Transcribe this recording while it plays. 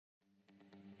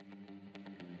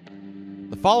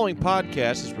following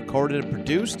podcast is recorded and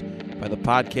produced by the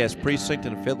Podcast Precinct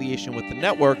in affiliation with the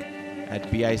network at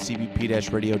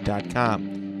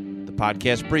bicbp-radio.com. The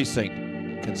Podcast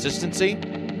Precinct. Consistency,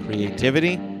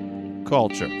 creativity,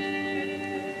 culture.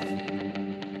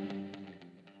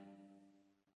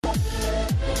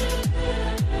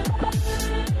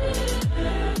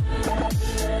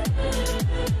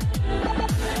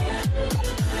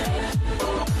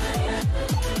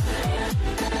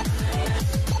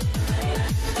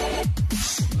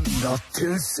 Not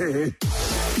to say.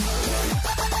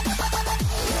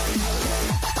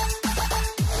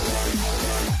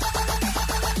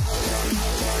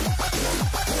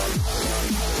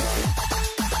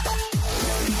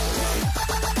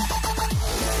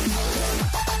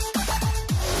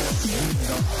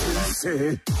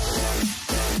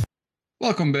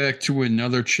 Welcome back to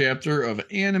another chapter of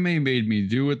Anime Made Me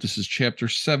Do It. This is chapter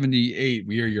 78.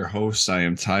 We are your hosts. I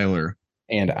am Tyler.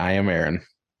 And I am Aaron.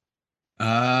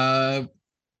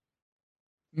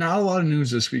 Not a lot of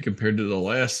news this week compared to the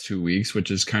last 2 weeks,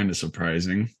 which is kind of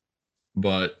surprising.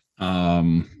 But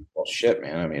well, shit,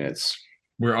 man. I mean,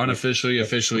 we're officially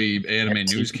anime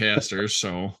newscasters,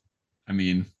 so I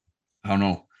mean, I don't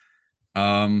know.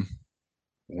 I'm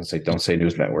gonna say don't say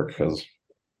news network because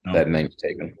that name's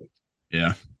taken. Yeah.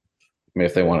 I mean,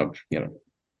 if they want to,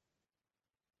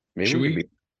 maybe should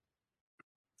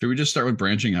we just start with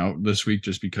branching out this week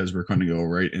just because we're going to go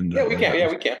right into we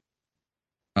can.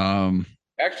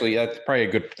 Actually, that's probably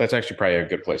a good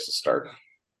place to start.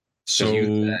 So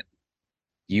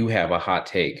you have a hot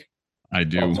take. I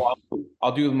do.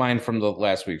 I'll do mine from the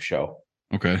last week's show.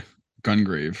 Okay.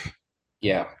 Gungrave.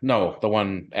 Yeah. No, the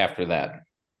one after that.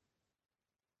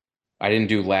 I didn't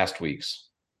do last week's.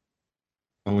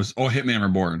 Hitman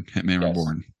Reborn. Hitman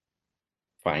Reborn.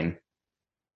 Fine.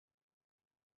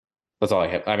 That's all I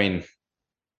have. I mean, it's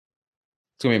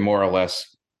gonna be more or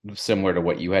less similar to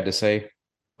what you had to say.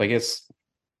 Like it's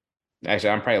actually,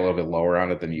 I'm probably a little bit lower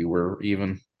on it than you were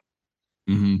even.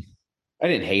 Mm-hmm. I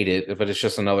didn't hate it, but it's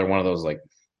just another one of those like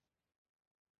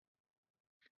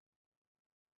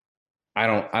I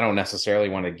don't necessarily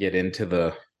want to get into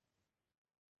the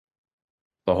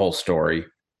whole story.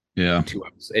 Yeah.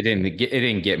 It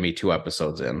didn't get me 2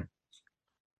 episodes in.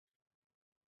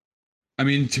 I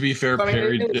mean, to be fair,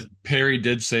 Perry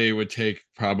did say it would take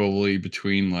probably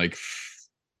between like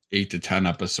 8 to 10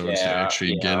 episodes to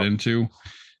actually get into.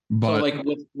 But so like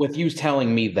with you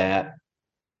telling me that,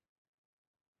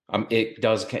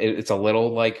 it's a little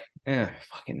like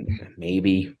fucking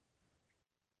maybe,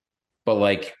 but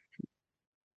like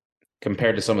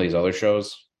compared to some of these other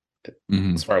shows,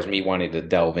 as far as me wanting to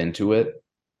delve into it,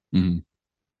 I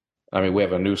mean, we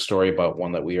have a news story about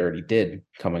one that we already did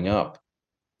coming up.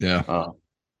 Yeah.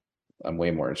 I'm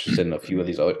way more interested in a few of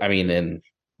these other. I mean,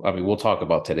 we'll talk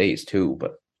about today's too,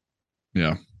 but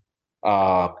yeah.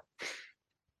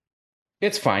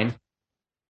 It's fine.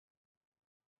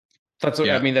 That's what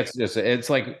I mean. That's just it's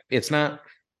like it's not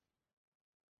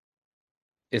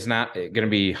going to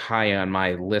be high on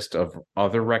my list of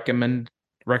other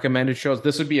recommended shows.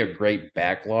 This would be a great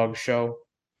backlog show.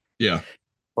 Yeah.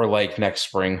 For like next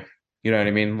spring. You know what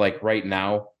I mean? Like right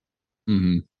now.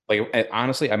 Like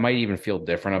honestly, I might even feel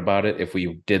different about it if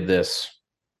we did this,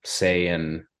 say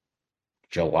in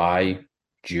July,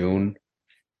 June,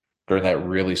 during that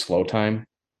really slow time.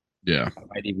 Yeah, I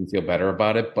might even feel better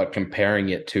about it. But comparing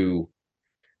it to,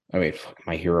 I mean,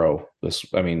 My Hero. This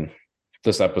week's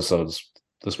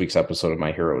episode of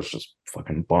My Hero is just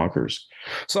fucking bonkers.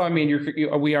 So I mean,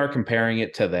 we are comparing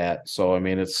it to that. So I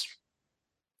mean, it's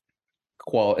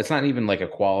not even like a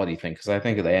quality thing because I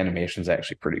think the animation is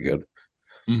actually pretty good.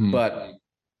 But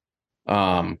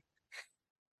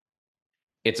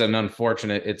it's a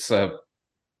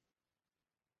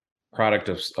product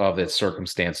of its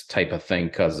circumstance type of thing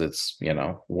because it's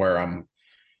where I'm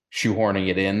shoehorning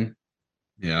it in.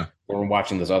 Yeah, when we're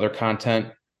watching this other content,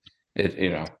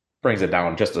 it brings it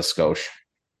down just a skosh.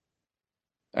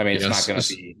 I mean, it's not going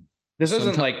to be. This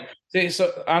isn't like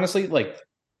so. Honestly, like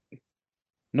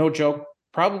no joke.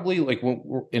 Probably like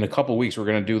in a couple of weeks, we're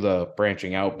going to do the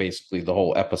branching out. Basically, the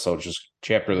whole episode, just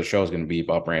chapter of the show is going to be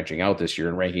about branching out this year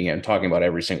and ranking it and talking about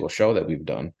every single show that we've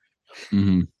done.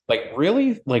 Like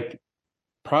really, like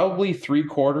probably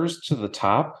 3/4 to the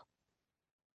top.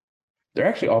 They're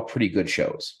actually all pretty good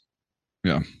shows.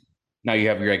 Yeah. Now you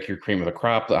have your cream of the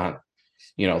crop, that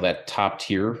top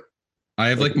tier. I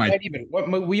have we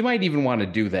might even want to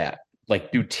do that,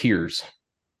 like do tiers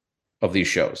of these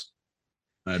shows.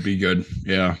 That'd be good.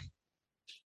 Yeah.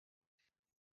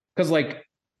 Because like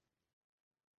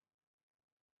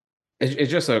it's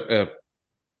just how to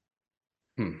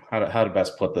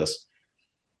best put this.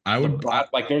 I would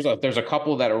like there's a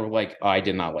couple that are like, oh, I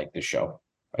did not like this show.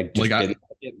 I just didn't like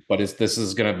it, but this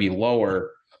is going to be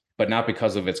lower, but not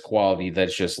because of its quality.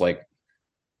 That's just like,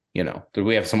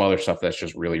 we have some other stuff that's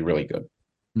just really, really good.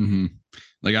 Mm-hmm.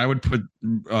 Like I would put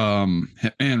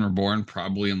Hitman Reborn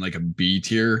probably in like a B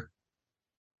tier.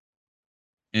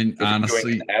 And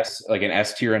honestly, an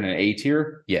S tier and an A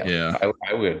tier, yeah.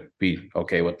 I would be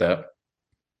okay with that.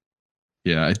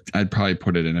 Yeah, I'd probably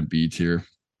put it in a B tier.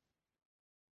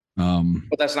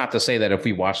 But that's not to say that if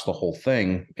we watched the whole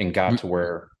thing and got to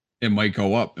where it might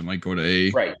go up, it might go to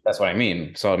A. Right, that's what I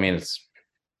mean. So I mean,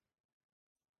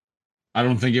 I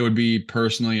don't think it would be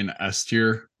personally an S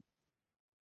tier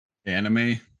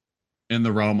anime in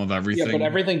the realm of everything. Yeah, but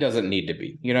everything doesn't need to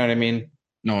be. You know what I mean?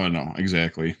 No,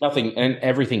 exactly. Nothing, and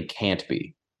everything can't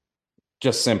be.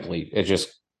 Just simply, that's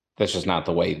just not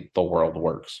the way the world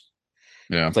works.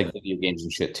 Yeah, it's like video games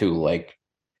and shit too. Like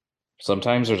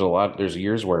sometimes there's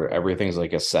years where everything's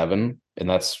like a 7, and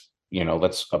that's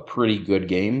a pretty good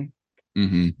game.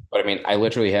 Mm-hmm. But I mean, I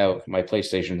literally have my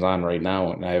PlayStation's on right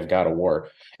now, and I've God of War.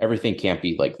 Everything can't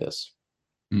be like this.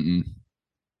 Mm-mm.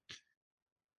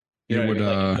 It would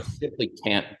like, simply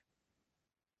can't.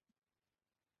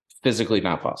 Physically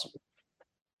not possible.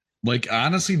 Like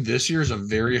honestly, this year is a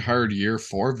very hard year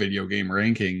for video game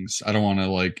rankings. I don't want to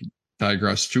like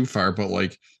digress too far, but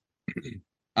like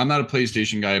I'm not a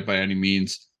PlayStation guy by any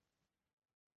means.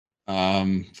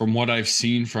 From what I've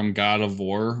seen from God of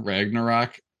War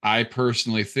Ragnarok, I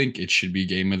personally think it should be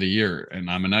game of the year,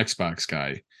 and I'm an Xbox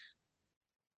guy.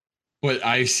 But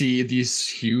I see these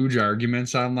huge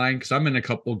arguments online because I'm in a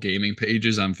couple gaming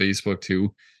pages on Facebook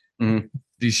too. Mm-hmm.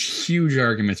 These huge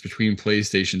arguments between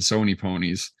PlayStation, Sony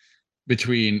ponies,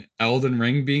 between Elden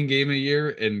Ring being game of the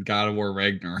year and God of War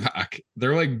Ragnarok.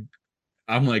 They're like,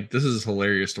 I'm like, this is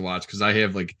hilarious to watch because I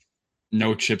have like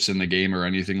no chips in the game or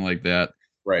anything like that.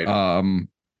 Right.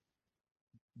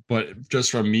 But just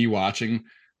from me watching,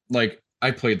 like I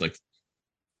played like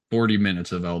 40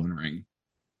 minutes of Elden Ring.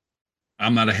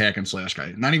 I'm not a hack and slash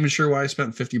guy. Not even sure why I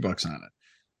spent $50 on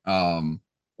it.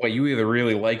 Well, you either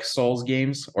really like Souls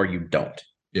games or you don't.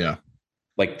 Yeah.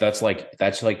 Like that's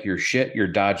like your shit, your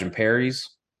dodge and parries.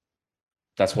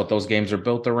 That's what those games are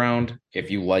built around.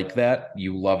 If you like that,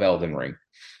 you love Elden Ring.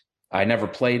 I never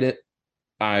played it.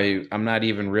 I'm not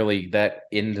even really that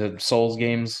into Souls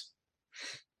games.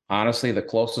 Honestly, the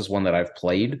closest one that I've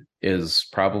played is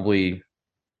probably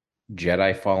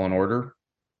Jedi Fallen Order.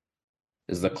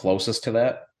 Is the closest to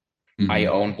that. Mm-hmm. I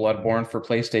own Bloodborne for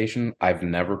PlayStation. I've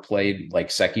never played like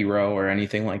Sekiro or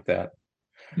anything like that.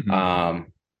 Mm-hmm.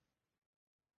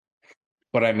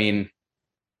 But I mean,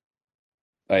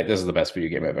 this is the best video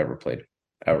game I've ever played,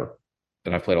 ever,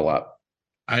 and I've played a lot.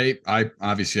 I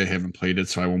obviously I haven't played it,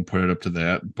 so I won't put it up to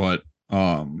that. But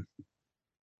I'm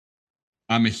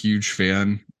a huge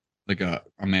fan, like a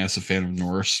massive fan of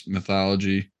Norse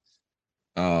mythology.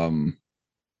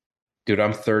 Dude,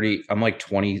 I'm like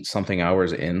 20 something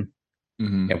hours in,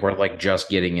 mm-hmm. and we're like just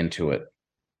getting into it.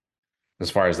 As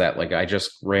far as that, like I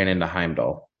just ran into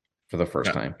Heimdall for the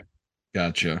first time.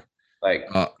 Gotcha. Like,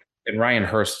 and Ryan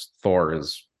Hurst Thor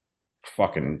is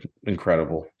fucking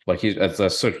incredible. Like it's a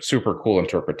super cool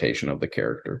interpretation of the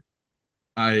character.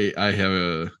 I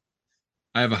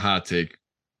have a hot take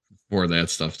for that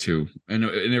stuff too, and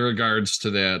in regards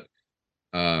to that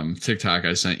TikTok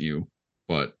I sent you,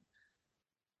 but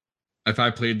if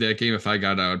I played that game, if I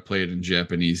got out, I'd play it in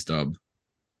Japanese dub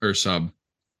or sub.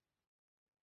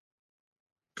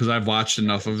 Because I've watched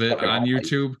enough of it on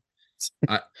YouTube.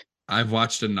 I've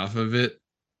watched enough of it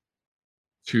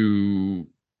to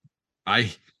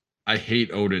I hate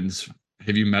Odin's.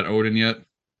 Have you met Odin yet?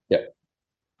 Yeah.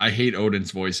 I hate Odin's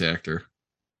voice actor.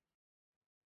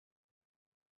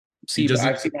 See,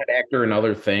 I've seen that actor in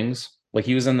other things. Like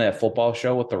he was in that football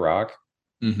show with The Rock.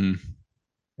 Mm-hmm.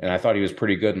 And I thought he was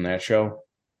pretty good in that show.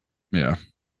 Yeah.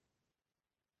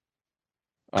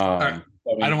 I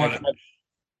don't want to.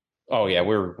 Oh yeah,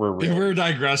 we're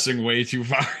digressing way too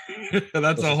far.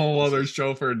 That's a whole other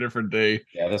show for a different day.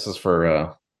 Yeah, this is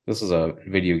a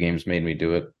video games made me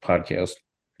do it podcast.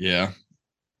 Yeah.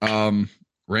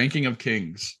 Ranking of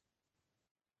Kings.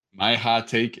 My hot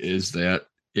take is that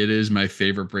it is my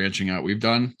favorite branching out we've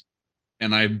done,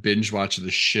 and I binge watched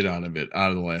the shit out of it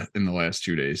in the last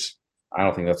 2 days. I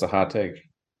don't think that's a hot take.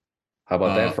 How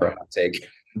about that for a hot take?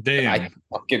 Damn.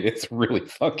 It's really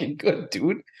fucking good,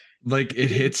 dude. Like it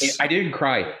hits. I didn't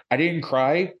cry,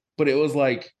 but it was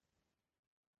like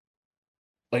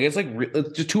it's like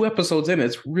just 2 episodes in.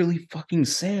 It's really fucking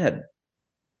sad.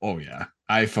 Oh yeah,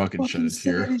 I fucking shed a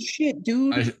tear. Shit,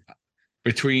 dude.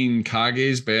 Between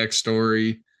Kage's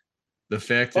backstory, the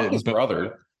fact that his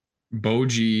brother.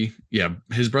 Boji, yeah,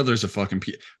 his brother's a fucking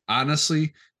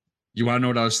honestly, you want to know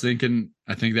what I was thinking?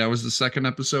 I think that was the second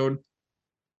episode.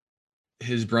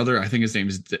 His brother, I think his name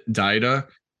is Daida.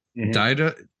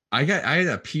 Daida, I had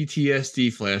a PTSD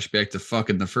flashback to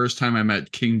fucking the first time I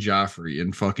met King Joffrey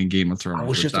in fucking Game of Thrones. I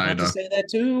was just about to say that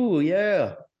too.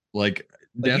 Yeah. Like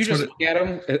that's you just look at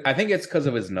him. I think it's because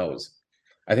of his nose.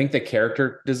 I think the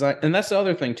character design, and that's the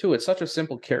other thing too. It's such a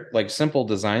simple simple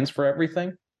designs for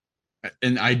everything.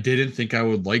 And I didn't think I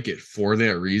would like it for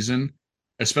that reason,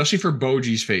 especially for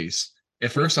Boji's face.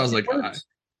 At first, I was like,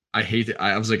 I hate it.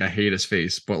 I was like, I hate his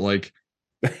face, but like,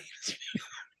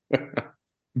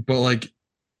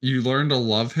 you learn to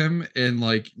love him, and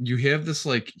like, you have this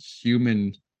like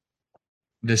human,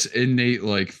 this innate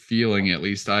like feeling. At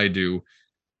least I do,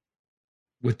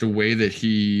 with the way that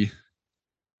he's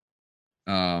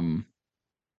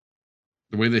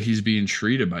being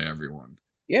treated by everyone.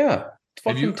 Yeah, it's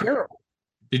fucking terrible.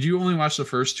 Did you only watch the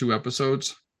first 2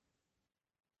 episodes?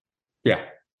 Yeah.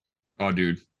 Oh,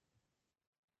 dude,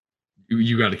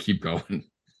 you got to keep going.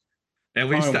 At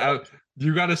least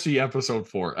you got to see episode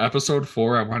 4. Episode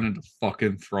 4, I wanted to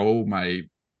fucking throw my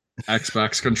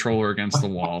Xbox controller against the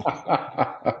wall.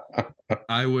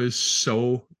 I was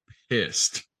so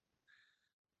pissed.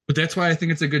 But that's why I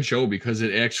think it's a good show, because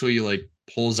it actually like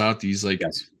pulls out these like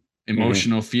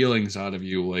emotional feelings out of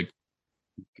you. Like,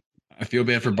 I feel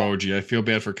bad for Boji. I feel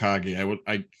bad for Kage.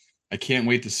 I can't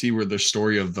wait to see where the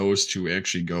story of those two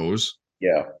actually goes.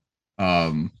 Yeah.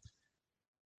 For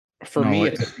me,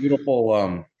 it's a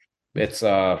beautiful. It's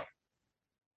they're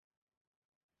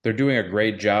doing a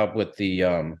great job with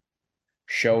the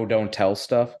show don't tell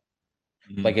stuff.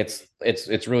 Mm-hmm. Like it's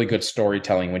really good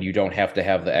storytelling when you don't have to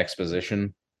have the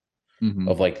exposition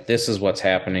of like, this is what's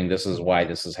happening, this is why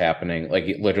this is happening. Like,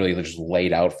 it literally just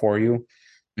laid out for you.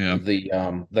 Yeah. The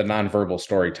nonverbal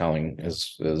storytelling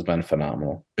has been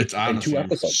phenomenal. It's honestly in 2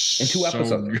 episodes.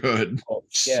 So good. Oh,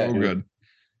 yeah, so dude. Good.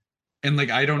 And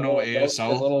like, I don't know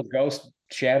ASL. The little ghost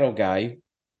shadow guy.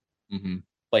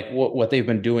 Like what they've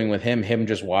been doing with him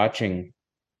just watching,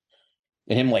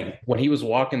 and him like when he was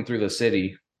walking through the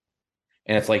city,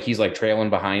 and it's like he's like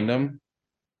trailing behind him.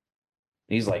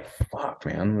 He's like, fuck,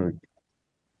 man.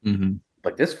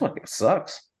 Like, this fucking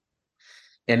sucks.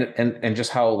 And just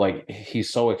how like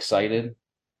he's so excited.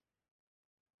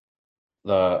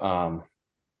 The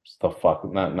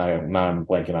fuck, not I'm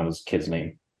blanking on his kid's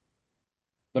name.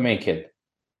 The main kid.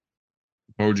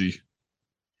 Boji.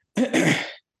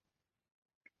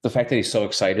 The fact that he's so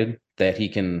excited that he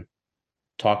can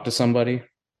talk to somebody.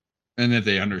 And that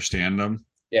they understand him.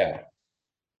 Yeah.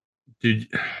 Dude.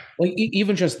 Like,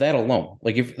 even just that alone.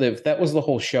 Like, if that was the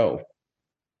whole show.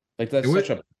 Like, that's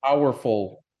such a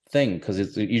powerful thing,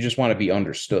 because you just want to be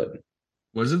understood.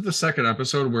 Was it the second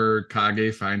episode where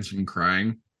Kage finds him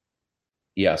crying?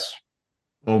 Yes.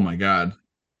 Oh my god.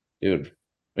 Dude.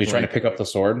 Are you trying to pick up the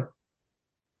sword?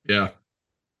 Yeah.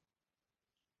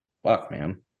 Fuck,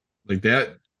 man. Like,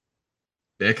 that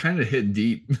kind of hit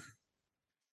deep.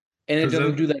 And it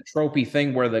doesn't do that tropey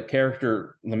thing where the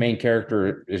main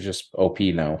character is just OP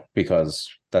now, because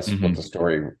that's what the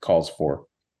story calls for.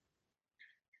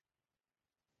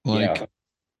 Like,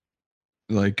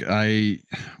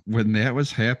 when that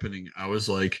was happening, I was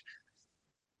like,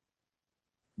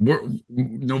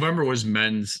 November was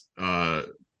men's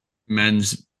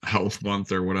health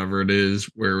month or whatever it is,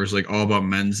 where it was like all about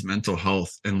men's mental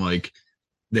health, and like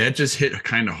that just hit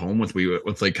kind of home with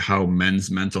like how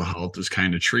men's mental health is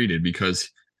kind of treated, because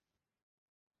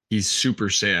he's super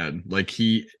sad. Like,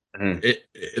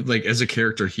 like, as a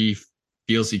character, he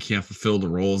feels he can't fulfill the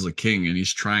role as a king, and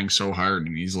he's trying so hard,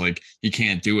 and he's like, he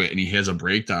can't do it, and he has a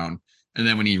breakdown. And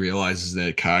then when he realizes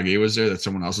that Kage was there, that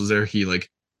someone else was there, he like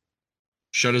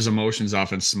shut his emotions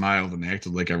off and smiled and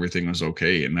acted like everything was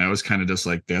okay. And I was kind of just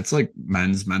like, that's like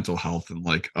men's mental health in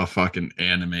like a fucking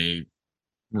anime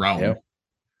realm. Yep.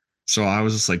 So I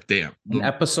was just like, damn.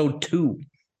 Episode 2.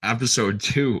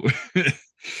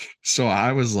 So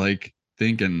I was like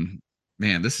thinking,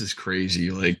 man, this is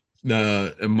crazy. Like,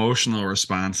 the emotional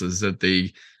responses that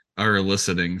they are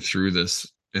eliciting through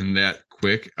this and that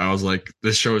quick. I was like,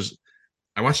 this shows.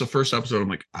 I watched the first episode. I'm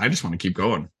like, I just want to keep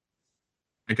going.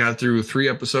 I got through 3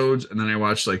 episodes, and then I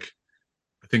watched like,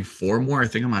 I think 4 more. I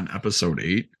think I'm on episode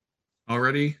 8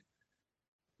 already.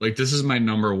 Like, this is my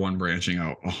number 1 branching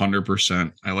out,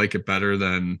 100%. I like it better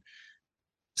than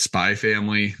Spy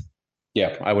Family.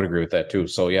 Yeah, I would agree with that too.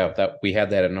 So yeah, that we had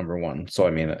that at number 1. So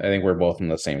I mean, I think we're both in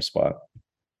the same spot.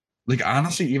 Like,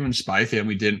 honestly, even Spy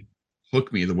Family didn't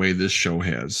hook me the way this show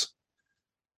has.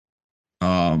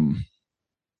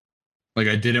 Like,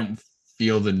 I didn't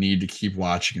feel the need to keep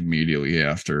watching immediately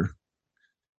after.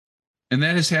 And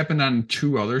that has happened on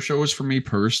 2 other shows for me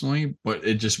personally, but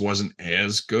it just wasn't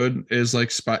as good as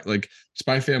like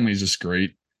Spy Family is just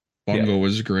great. Bungo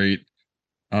was great.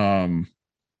 Violet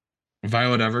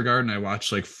Evergarden, I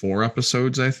watched like 4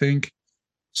 episodes, I think.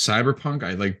 Cyberpunk,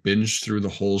 I like binged through the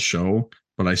whole show,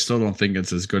 but I still don't think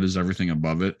it's as good as everything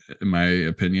above it, in my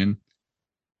opinion.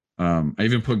 I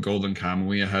even put Golden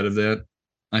Kamuy ahead of that.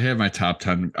 I have my top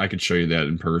 10. I could show you that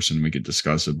in person. We could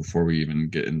discuss it before we even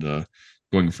get into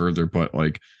going further. But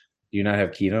like, do you not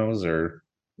have Kino's or?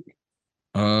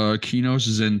 Kino's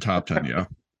is in top 10. Yeah.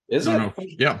 Is it? No.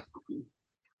 Yeah.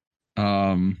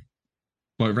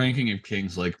 But Ranking of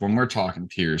Kings, like when we're talking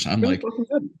tiers, I'm like,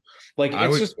 good. Like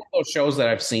it's just one of those shows that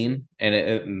I've seen,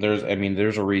 and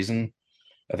there's a reason.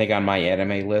 I think on my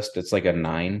anime list, it's like a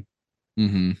 9.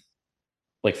 Mm-hmm.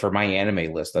 Like for my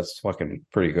anime list, that's fucking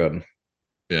pretty good.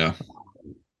 Yeah.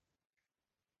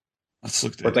 Let's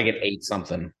look at it. It's like an 8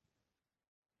 something.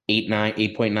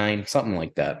 8.9, 8.9, something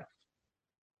like that.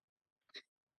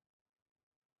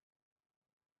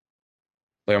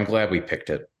 Like I'm glad we picked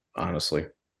it, honestly.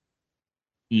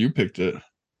 You picked it.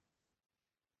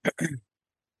 It's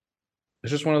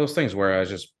just one of those things where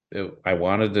I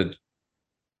wanted to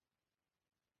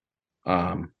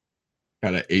got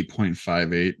an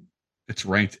 8.58. It's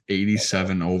ranked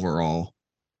 87 overall.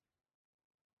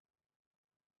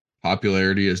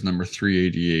 Popularity is number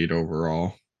 388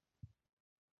 overall.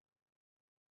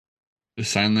 The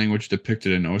sign language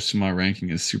depicted in Osama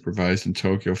ranking is supervised in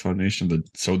Tokyo Foundation.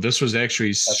 So this was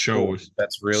actually cool.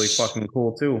 That's really fucking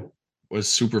cool too. Was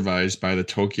supervised by the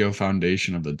Tokyo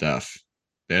Foundation of the Deaf.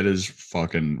 That is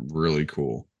fucking really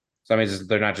cool. So I mean,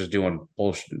 they're not just doing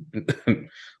bullshit,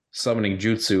 summoning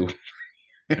jutsu.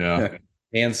 Yeah.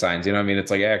 Hand signs, you know what I mean? It's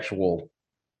like actual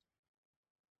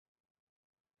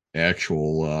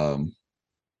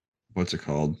what's it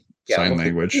called? Sign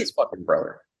language. His fucking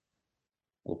brother.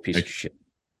 Little piece of shit.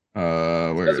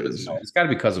 Where is he? It's got to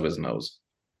be because of his nose.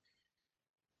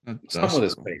 Some with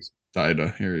his face.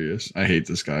 Daida, here he is. I hate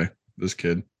this guy, this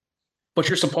kid. But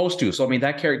you're supposed to. So I mean,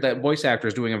 that voice actor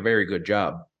is doing a very good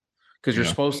job because you're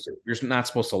supposed to. You're not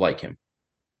supposed to like him.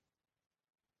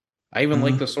 I even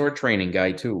like the sword training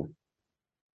guy too.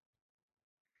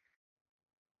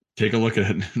 Take a look at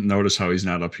it. Notice how he's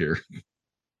not up here.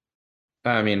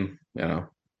 I mean, you know.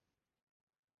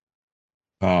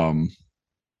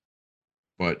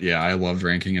 But yeah, I loved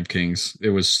Ranking of Kings.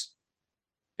 It's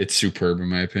superb in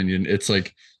my opinion. It's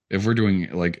like if we're doing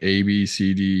like A, B,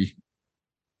 C, D,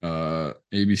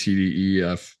 E,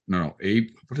 F. No, A.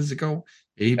 What does it go?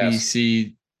 A, B,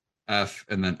 C, F,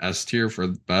 and then S tier for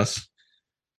the best.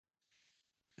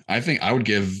 I think I would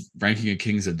give Ranking of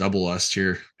Kings a double S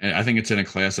tier. And I think it's in a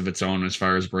class of its own as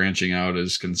far as branching out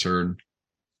is concerned.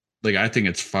 Like, I think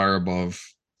it's far above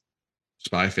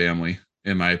Spy Family,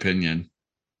 in my opinion.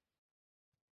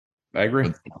 I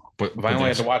agree. But if I only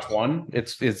had to watch one,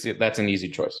 that's an easy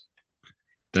choice.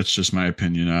 That's just my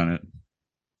opinion on it.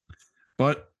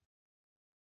 But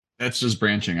that's just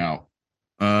branching out.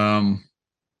 So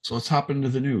let's hop into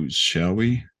the news, shall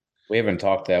we? We haven't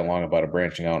talked that long about it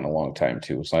branching out in a long time,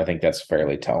 too. So I think that's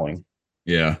fairly telling.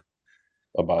 Yeah.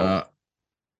 About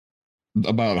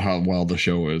how well the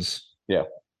show is. Yeah.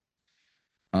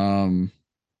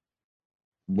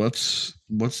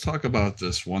 Let's talk about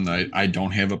this one that I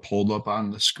don't have it pulled up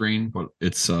on the screen, but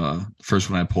it's the first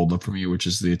one I pulled up from you, which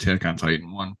is the Attack on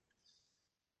Titan one.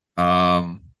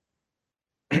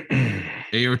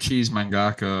 AOT's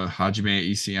mangaka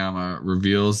Hajime Isayama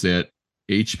reveals that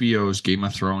HBO's Game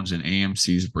of Thrones and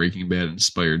AMC's Breaking Bad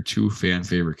inspired 2 fan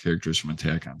favorite characters from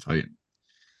Attack on Titan.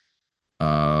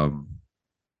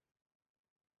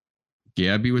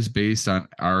 Gabby was based on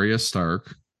Arya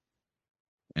Stark,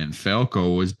 and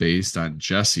Falco was based on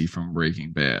Jesse from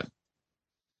Breaking Bad.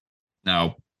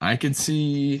 Now, I can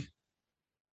see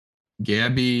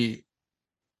Gabby,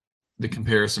 the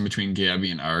comparison between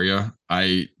Gabby and Arya.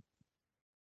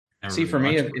 See, for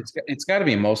me, it's got to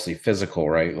be mostly physical,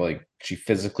 right? Like she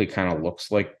physically kind of looks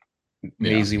like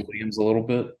Maisie Williams a little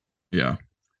bit. Yeah,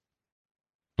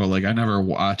 but like I never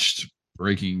watched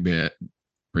Breaking Bad,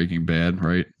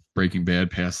 right? Breaking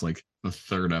Bad past like the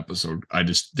 3rd episode. I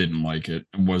just didn't like it.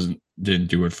 It didn't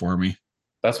do it for me.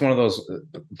 That's one of those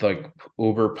like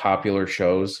uber popular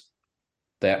shows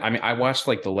that I watched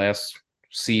like the last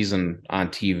season on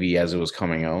TV as it was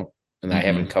coming out, and I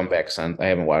haven't come back since. I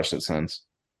haven't watched it since.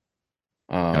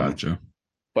 Gotcha.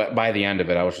 But by the end of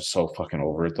it, I was just so fucking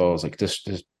over it. Though I was like, just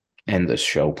end this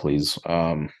show, please.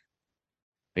 I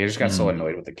just got so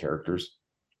annoyed with the characters.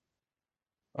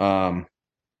 I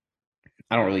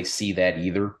don't really see that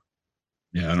either.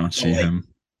 Yeah, I don't see him.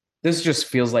 This just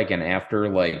feels like an after,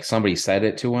 like somebody said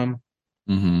it to him,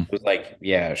 Mm-hmm. It was like,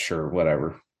 yeah, sure,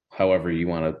 whatever. However you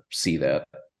want to see that.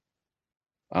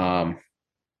 Because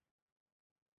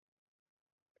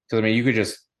I mean, you could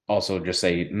just also just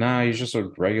say, nah, he's just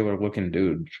a regular looking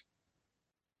dude.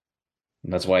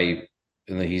 And that's why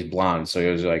and then he's blonde. So he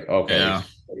was like, okay, Yeah.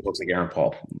 he looks like Aaron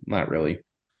Paul. Not really.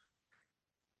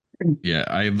 Yeah.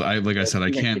 I like I said,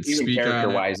 I can't speak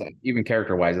on it. Even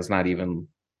character wise, it's not even.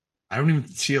 I don't even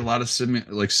see a lot of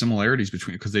similarities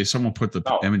between because someone put the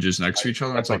images next to each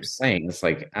other. That's what I'm saying. It's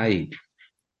like I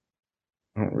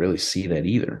don't really see that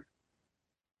either.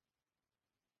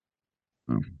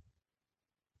 I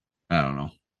don't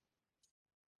know.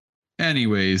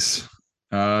 Anyways,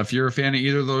 if you're a fan of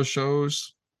either of those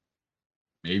shows,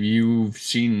 maybe you've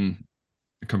seen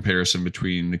a comparison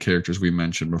between the characters we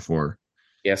mentioned before.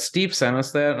 Yeah, Steve sent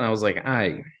us that, and I was like,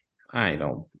 I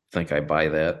don't think I buy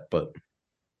that, but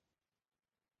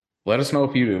let us know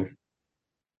if you do.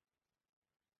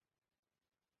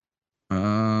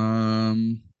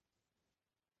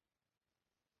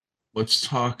 Let's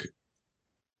talk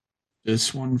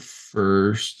this one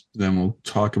first, then we'll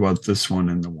talk about this one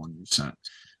and the one you sent.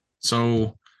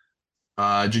 So,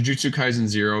 Jujutsu Kaisen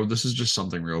Zero. This is just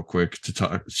something real quick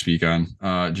to speak on.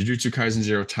 Jujutsu Kaisen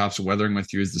Zero tops Weathering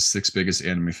with You as the 6th biggest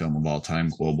anime film of all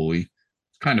time globally.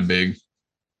 It's kind of big.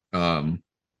 6th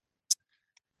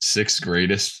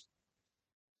greatest.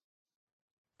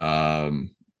 What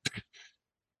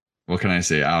can I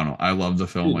say? I don't know. I love the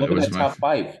film. Dude, it was my top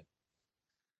 5.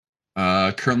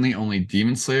 Currently only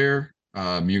Demon Slayer,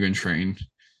 Mugen Train,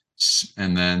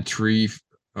 and then 3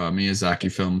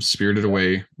 Miyazaki films: Spirited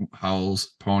Away,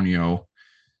 Howl's Ponyo,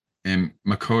 and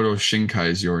Makoto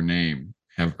Shinkai's Your Name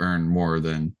have earned more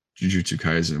than Jujutsu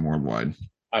Kaisen worldwide.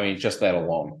 I mean, just that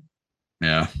alone.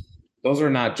 Yeah. Those are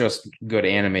not just good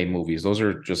anime movies. Those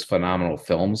are just phenomenal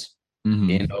films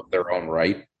in of their own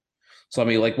right. So, I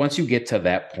mean, like, once you get to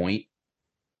that point,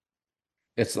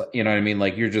 it's, you know what I mean?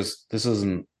 Like, this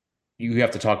isn't, you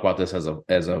have to talk about this as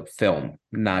a film,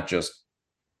 not just,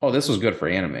 oh, this was good for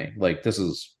anime. Like, they're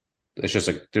just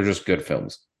good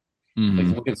films.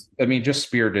 Like, look at, just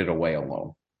Spirited Away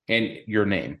alone and Your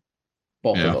Name,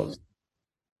 both of those.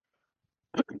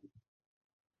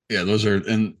 Yeah, those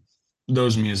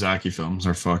Miyazaki films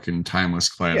are fucking timeless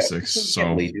classics.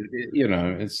 So, you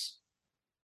know,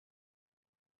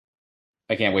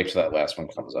 I can't wait till that last one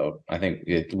comes out. I think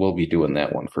we'll be doing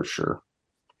that one for sure.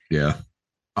 Yeah.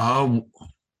 What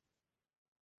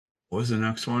was the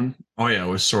next one? Oh yeah, it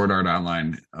was Sword Art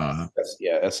Online.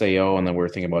 SAO, and then we're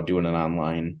thinking about doing it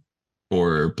online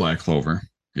for Black Clover.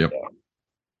 Yep.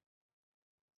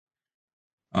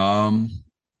 Yeah.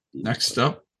 Next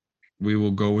up, we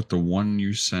will go with the one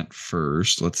you sent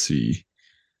first. Let's see.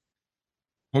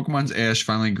 Pokemon's Ash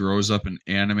finally grows up in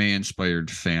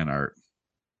anime-inspired fan art.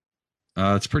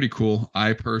 It's pretty cool.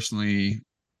 I personally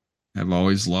have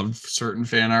always loved certain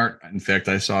fan art. In fact,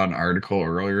 I saw an article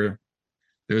earlier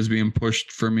that was being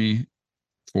pushed for me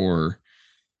for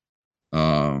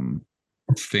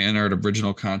fan art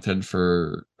original content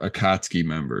for Akatsuki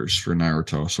members for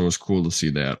Naruto. So it was cool to see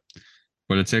that.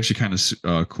 But it's actually kind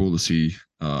of cool to see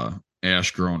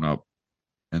Ash grown up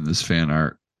in this fan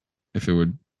art if it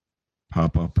would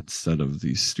pop up instead of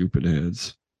these stupid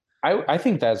ads. I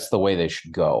think that's the way they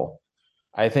should go.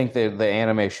 I think that the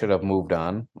anime should have moved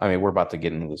on. I mean, we're about to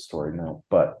get into the story now,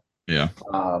 but yeah.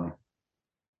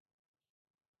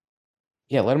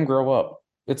 Yeah, let them grow up.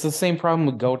 It's the same problem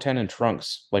with Goten and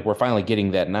Trunks. Like, we're finally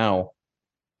getting that now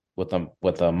with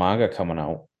the manga coming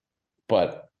out.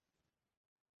 But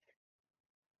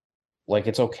like,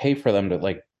 it's okay for them to,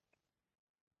 like,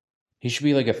 he should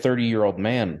be like a 30-year-old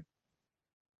man.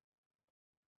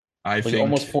 I think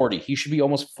almost 40. He should be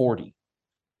almost 40.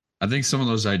 I think some of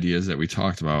those ideas that we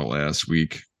talked about last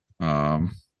week, or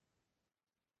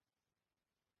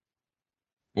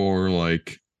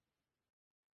like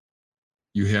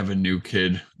you have a new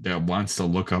kid that wants to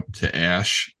look up to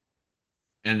Ash,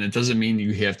 and it doesn't mean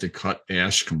you have to cut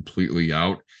Ash completely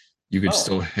out. You could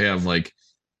still have like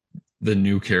the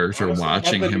new character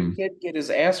watching him get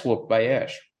his ass whooped by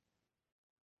Ash.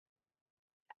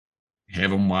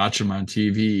 Have him watch him on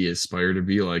TV, aspire to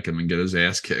be like him, and get his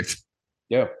ass kicked.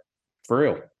 Yeah, for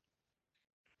real.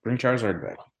 Bring Charizard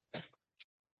back.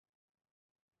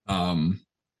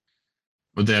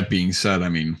 With that being said, I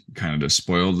mean, kind of just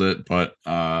spoiled it, but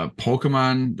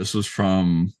Pokemon, this was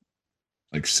from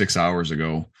like 6 hours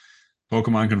ago.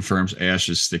 Pokemon confirms Ash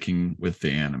is sticking with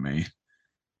the anime.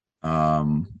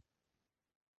 The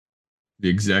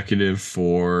executive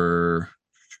for,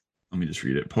 let me just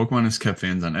read it. Pokemon has kept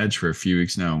fans on edge for a few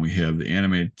weeks now, and we have the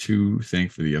anime to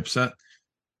thank for the upset.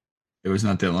 It was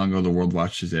not that long ago the world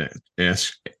watched his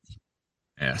Ash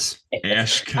Ass.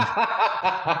 Ash. That's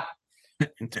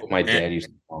what my dad used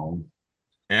to call him.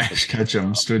 Ash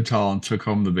Ketchum stood tall and took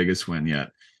home the biggest win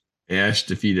yet. Ash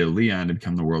defeated Leon to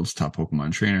become the world's top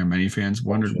Pokemon trainer. Many fans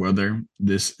wondered whether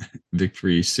this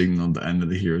victory signaled the end of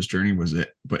the hero's journey. Was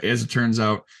it? But as it turns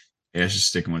out, Ash is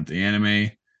sticking with the anime.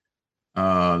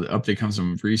 The update comes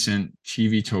from recent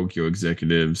TV Tokyo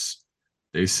executives.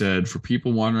 They said, for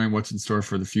people wondering what's in store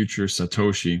for the future,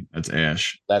 Satoshi, that's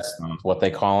Ash. That's what they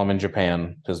call him in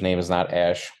Japan. His name is not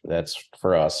Ash. That's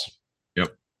for us.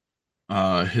 Yep.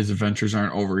 His adventures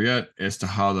aren't over yet. As to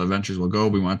how the adventures will go,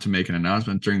 we want to make an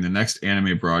announcement during the next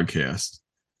anime broadcast,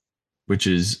 which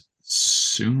is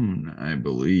soon, I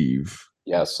believe.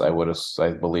 Yes, I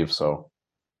believe so.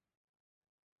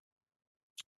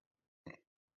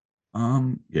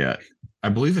 Yeah, I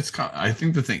believe it's. I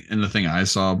think the thing I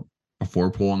saw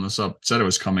before pulling this up said it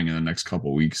was coming in the next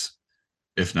couple weeks,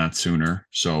 if not sooner.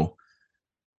 So,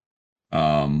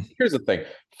 here's the thing.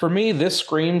 For me, this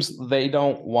screams they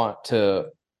don't want to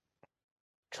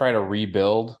try to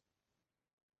rebuild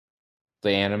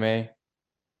the anime.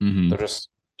 mm-hmm. They're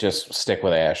just stick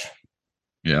with Ash.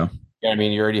 Yeah. I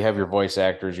mean, you already have your voice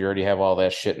actors. You already have all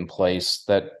that shit in place.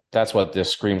 That's what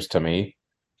this screams to me.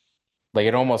 Like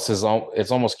it almost is.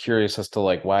 It's almost curious as to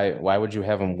like why would you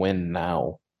have him win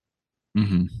now?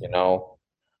 Mm-hmm. You know,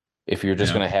 if you're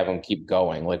just gonna have him keep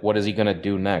going, like what is he gonna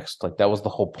do next? Like that was the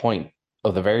whole point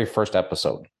of the very first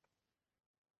episode.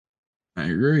 I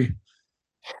agree.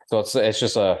 So it's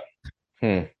just a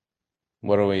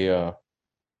what are we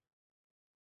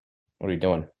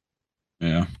doing?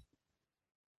 Yeah.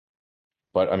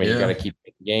 But I mean, you got to keep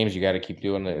making games. You got to keep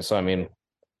doing it. So I mean,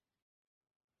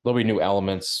 there'll be new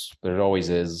elements. There always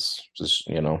is. Just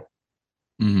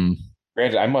Mm-hmm.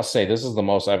 Granted, I must say this is the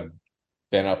most I've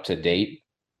been up to date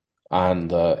on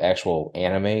the actual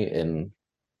anime in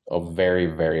a very,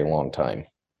 very long time.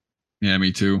 Yeah,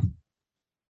 me too.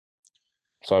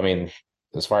 So I mean,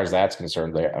 as far as that's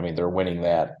concerned, they're winning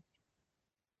that.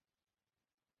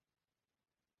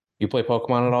 You play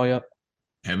Pokemon at all yet?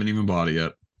 Haven't even bought it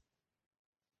yet.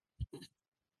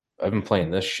 I've been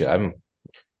playing this shit. I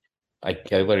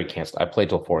literally can't stop. I played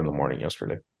till 4 a.m.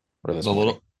 yesterday. Or this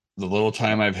morning. The little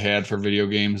time I've had for video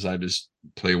games, I just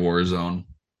play Warzone.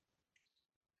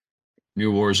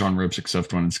 New Warzone rips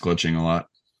except when it's glitching a lot.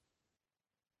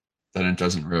 Then it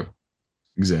doesn't rip.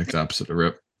 Exact opposite of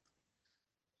rip.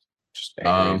 Just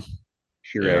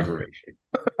sheer aggravation.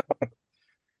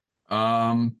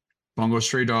 Bungo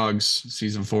Stray Dogs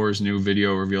season 4's new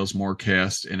video reveals more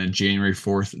cast in a January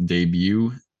 4th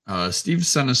debut. Steve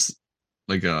sent us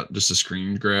like just a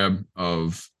screen grab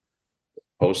of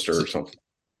poster or something.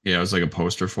 Yeah, it was like a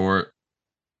poster for it.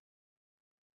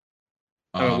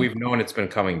 I mean, we've known it's been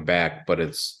coming back, but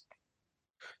this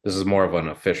is more of an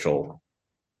official.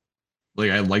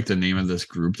 Like I like the name of this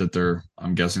group that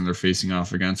I'm guessing they're facing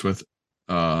off against with.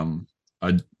 A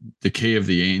Decay of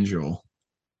the Angel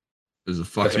is a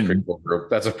fucking. That's a pretty cool group.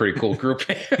 That's a pretty cool group.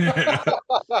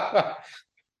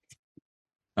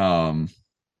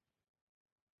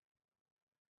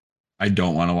 I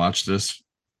don't want to watch this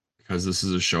because this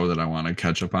is a show that I want to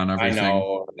catch up on everything.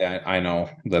 I know.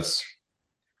 It's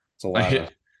a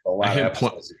lot.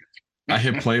 I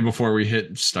hit play before we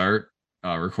hit start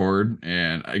record,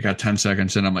 and I got 10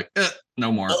 seconds in. I'm like,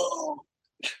 no more.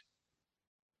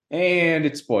 And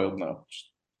it's spoiled now.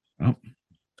 Oh,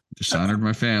 dishonored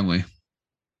my family.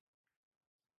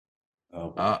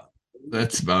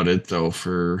 That's about it though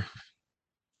for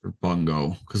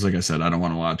Bungo, because like I said, I don't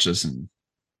want to watch this, and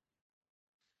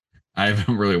I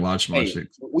haven't really watched much.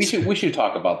 We should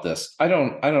talk about this. I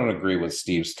don't agree with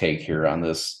Steve's take here on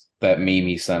this that meme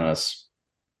he sent us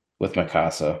with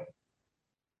Mikasa.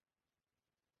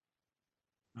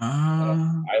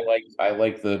 I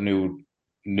like the new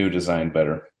design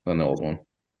better than the old one.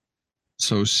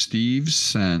 So Steve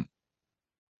sent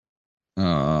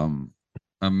a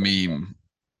meme,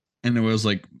 and it was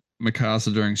like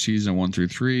Mikasa during season 1 through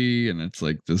 3, and it's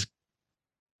like this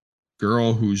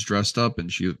girl who's dressed up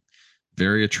and she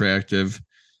very attractive,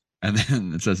 and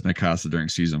then it says Mikasa during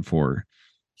season 4.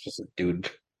 Just a dude,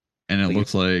 and it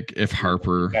looks like if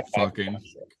Harper cosplaying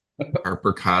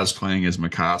as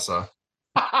Mikasa.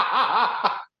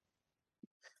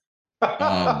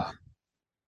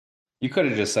 You could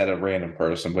have just said a random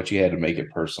person, but you had to make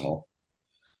it personal.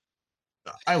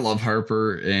 I love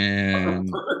Harper, and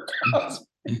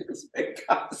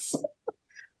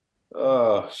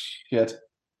oh shit!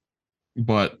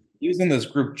 But he's in this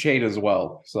group chat as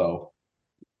well. So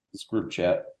this group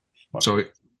chat. So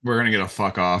we're gonna get a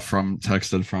fuck off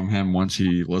texted from him once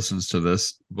he listens to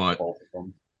this. But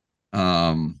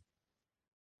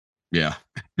yeah.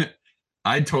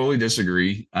 I totally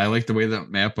disagree. I like the way that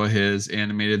Mappa has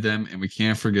animated them, and we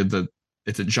can't forget that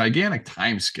it's a gigantic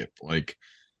time skip. Like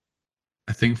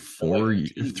I think They're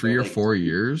 3 or 4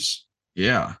 years.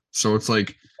 Yeah. So it's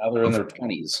like, now they're in of, their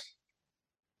 20s.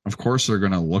 of course they're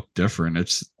gonna look different.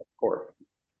 It's Of course.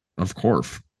 of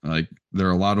course. Like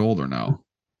they're a lot older now.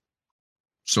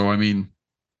 So I mean,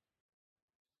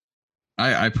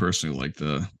 I personally like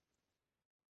the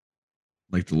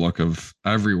look of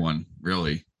everyone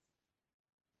really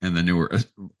in the newer.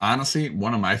 Honestly,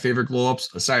 one of my favorite glow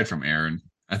ups, aside from Aaron,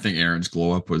 I think Aaron's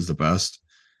glow up was the best.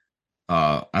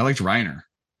 I liked Reiner.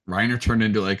 Reiner turned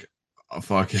into like a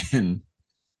fucking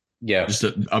Yeah. just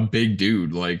a big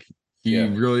dude. Like he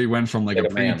really went from like a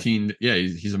preteen. Yeah,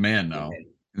 he's a man now.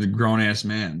 He's a grown ass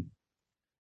man.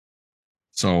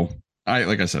 So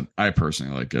like I said, I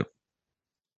personally like it.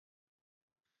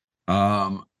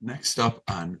 Next up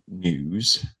on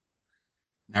news,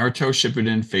 Naruto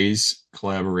Shippuden Phase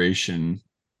collaboration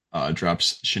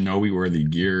drops Shinobi worthy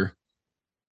gear.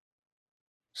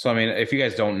 So I mean, if you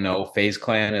guys don't know, FaZe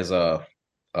Clan is a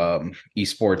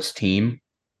esports team,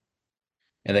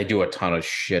 and they do a ton of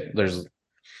shit. There's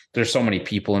so many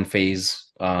people in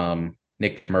FaZe.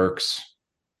 Nick Merckx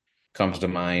comes to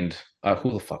mind.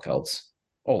 Who the fuck else?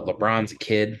 Oh, LeBron's a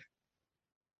kid.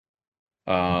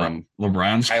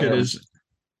 LeBron's kid is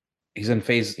he's in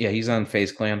FaZe. Yeah, he's on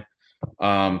FaZe Clan.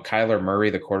 Kyler Murray,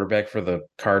 the quarterback for the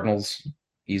Cardinals,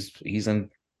 he's in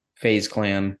FaZe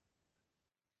Clan.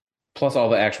 Plus all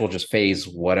the actual just FaZe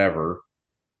whatever.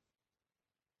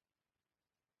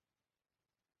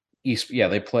 Yeah,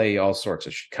 they play all sorts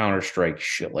of Counter-Strike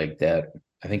shit like that.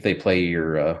 I think they play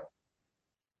your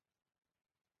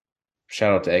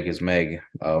shout out to Egg is Meg,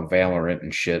 Valorant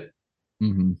and shit.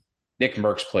 Mm-hmm. Nick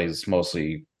Merckx plays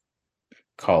mostly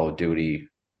Call of Duty.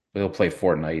 He'll play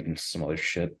Fortnite and some other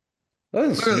shit.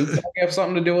 Doesn't Snoop Dogg have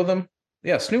something to do with him?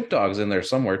 Yeah, Snoop Dogg's in there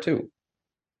somewhere too.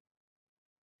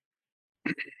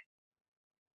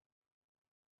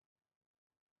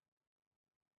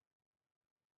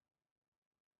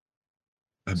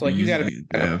 So like you got to be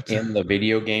in the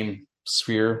video game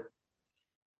sphere.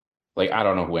 Like I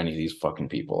don't know who any of these fucking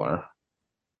people are.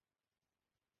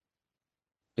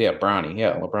 Yeah, Bronny.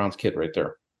 Yeah, LeBron's kid right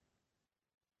there.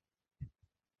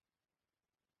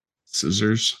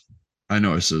 Scissors. I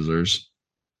know a Scissors.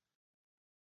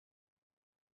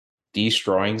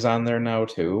 Destroying's on there now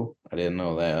too. I didn't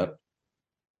know that.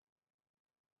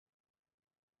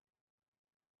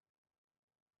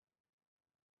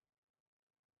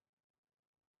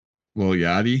 Lil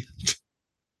Yachty.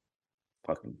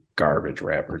 Fucking garbage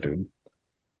rapper, dude.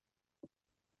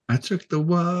 I took the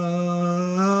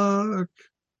walk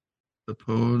to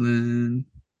Poland.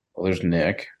 Well, there's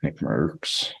Nick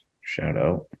Merckx. Shout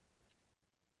out.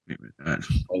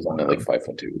 He's on it like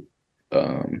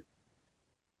 5'2".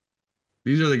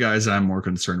 These are the guys I'm more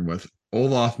concerned with.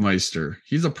 Olaf Meister.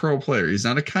 He's a pro player. He's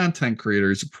not a content creator.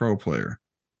 He's a pro player.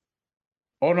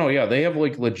 Oh no, yeah, they have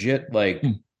like legit like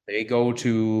they go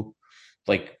to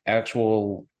like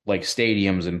actual like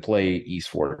stadiums and play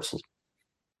esports.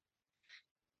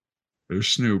 There's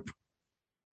Snoop.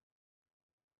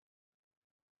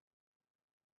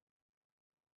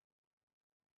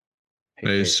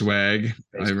 Hey, Swag.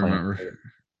 I remember.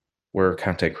 We're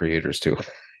content creators too.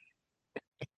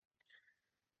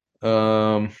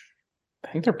 I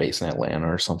think they're based in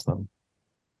Atlanta or something.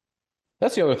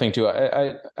 That's the other thing too.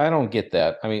 I don't get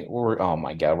that. I mean, oh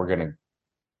my god, we're gonna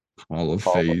Hall of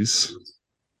FaZe.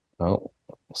 Oh,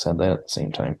 said that at the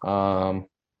same time.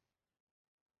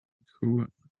 Who?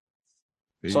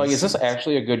 So like, is this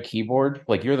actually a good keyboard?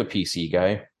 Like you're the PC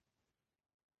guy.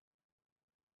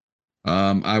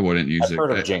 I wouldn't use it. I've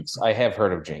heard of Jinx. I have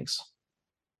heard of Jinx.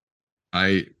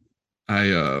 I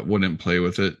wouldn't play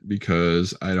with it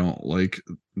because I don't like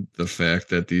the fact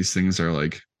that these things are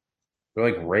like they're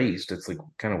like raised. It's like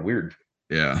kind of weird.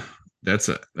 Yeah, that's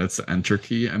the enter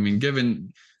key. I mean,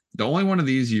 given the only one of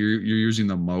these you're using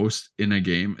the most in a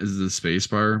game is the space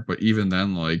bar, but even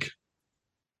then, like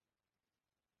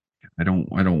I don't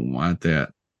want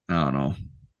that. I don't know.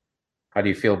 How do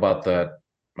you feel about the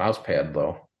mouse pad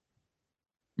though?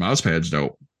 Mouse pad's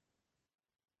dope.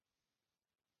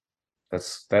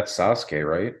 That's Sasuke,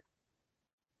 right?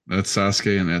 That's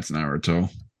Sasuke and that's Naruto.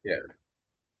 Yeah.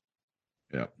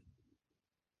 Yep.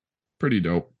 Pretty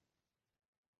dope.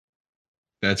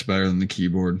 That's better than the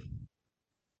keyboard.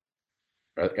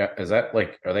 Is that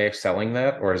like, are they selling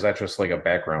that, or is that just like a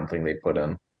background thing they put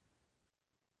in?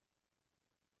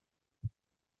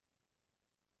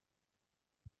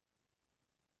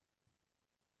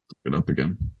 Look it up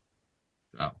again.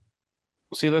 Yeah.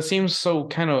 See, that seems so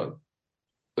kind of.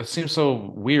 It seems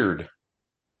so weird.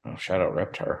 Oh, shout out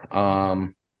Reptar.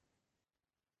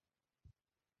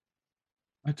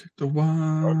 I took the walk.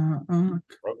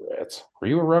 Rugrats. Were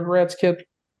you a Rugrats kid?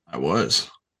 I was.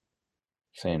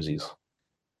 Samesies.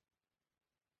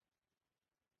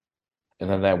 And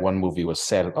then that one movie was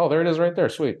sad. Oh, there it is right there.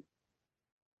 Sweet.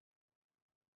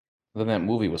 Then that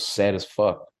movie was sad as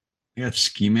fuck. You got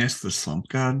Ski Mask, the Slump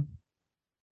God.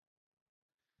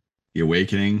 The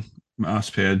Awakening mouse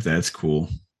pad. That's cool.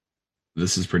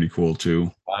 This is pretty cool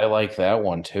too. I like that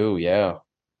one too. Yeah.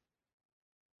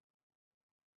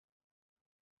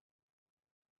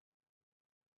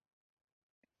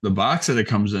 The box that it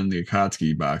comes in, the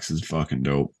Akatsuki box, is fucking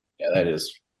dope. Yeah, that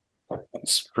is.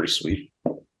 That's pretty sweet.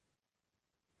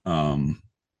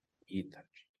 Eat that.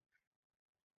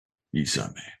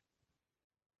 Isame.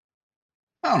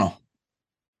 I don't know.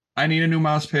 I need a new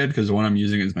mouse pad because the one I'm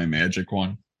using is my Magic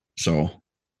one. So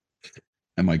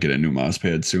I might get a new mouse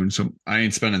pad soon. So I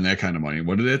ain't spending that kind of money.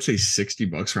 What did that say?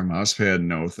 $60 for a mouse pad?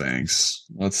 No, thanks.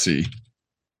 Let's see.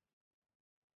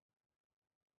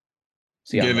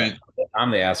 See,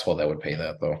 I'm the asshole that would pay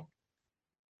that though.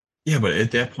 Yeah, but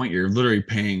at that point, you're literally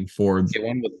paying for Get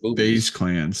one with FaZe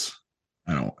Clans.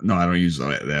 I don't use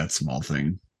that small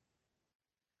thing.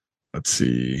 Let's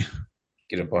see.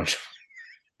 Get a bunch.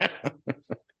 I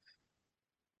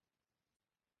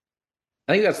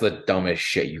think that's the dumbest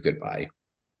shit you could buy.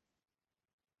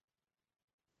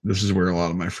 This is where a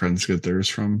lot of my friends get theirs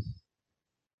from.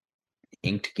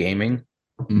 Inked Gaming.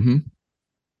 Mm-hmm.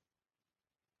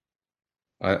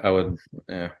 I would,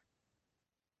 yeah.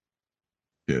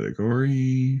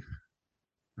 Category.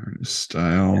 Artist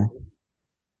style.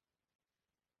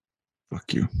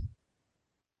 Fuck you.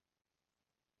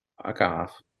 Fuck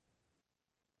off.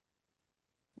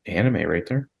 Anime right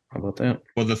there. How about that?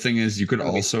 Well, the thing is, you could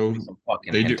also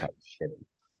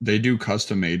they do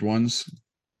custom made ones,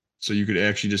 so you could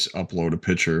actually just upload a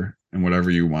picture and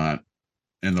whatever you want,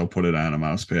 and they'll put it on a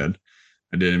mouse pad.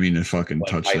 I didn't mean to fucking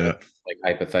touch that. Like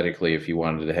hypothetically, if you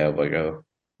wanted to have like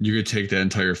you could take that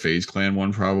entire FaZe Clan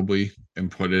one probably and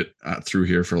put it through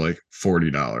here for like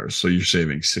 $40. So you're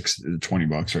saving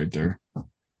 $20 right there.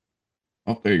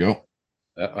 Oh, there you go.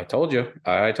 I told you.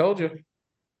 I told you.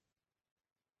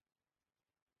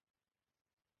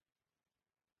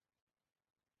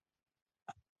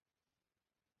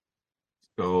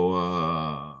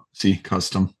 Go see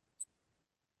custom.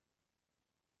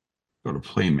 Go to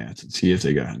playmats and see if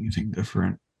they got anything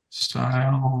different.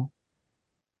 Style.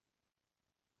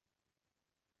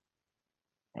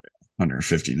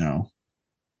 150 now.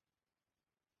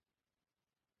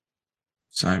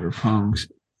 Cyberpunks.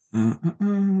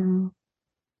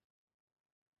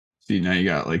 See, now you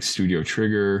got like Studio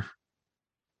Trigger,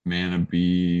 Mana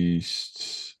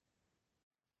Beast.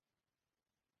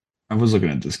 I was looking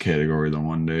at this category the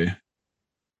one day.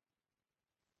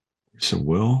 So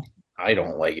Will? I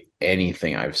don't like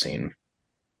anything I've seen.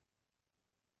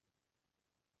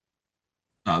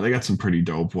 They got some pretty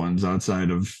dope ones outside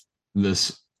of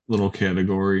this little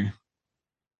category.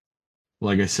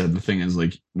 Like I said, the thing is,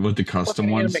 like with the custom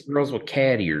ones, make girls with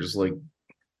cat ears, like.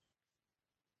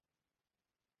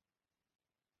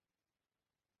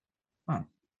 Huh.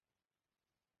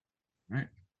 Right.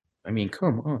 I mean,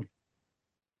 come on.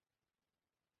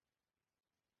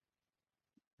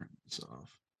 Turn this off.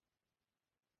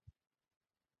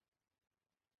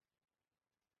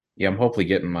 Yeah, I'm hopefully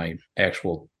getting my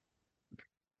actual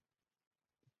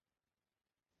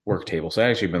work table. So I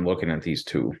actually been looking at these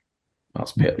two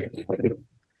mouse pad. Didn't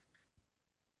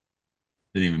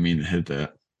even mean to hit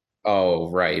that. Oh,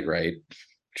 right.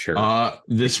 Sure.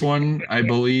 This one, I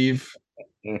believe,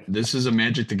 this is a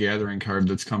Magic the Gathering card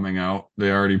that's coming out.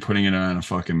 They're already putting it on a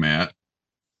fucking mat.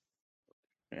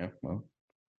 Yeah, well.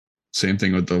 Same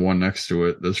thing with the one next to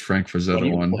it. This Frank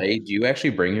Frazetta one. Do you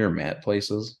actually bring your mat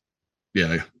places?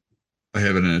 Yeah, I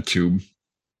have it in a tube.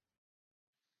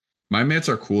 My mats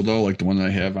are cool though, like the one that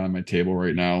I have on my table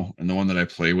right now, and the one that I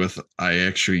play with, I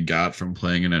actually got from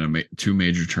playing it in two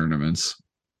major tournaments,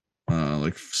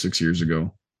 like 6 years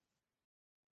ago.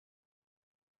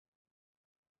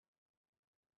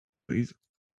 Please,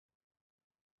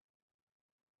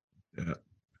 yeah.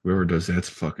 Whoever does that's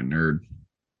a fucking nerd.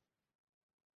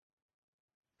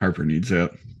 Harper needs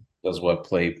that. Does what,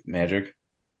 play Magic?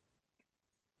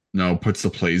 No, puts the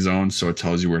play zone so it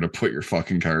tells you where to put your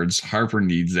fucking cards. Harper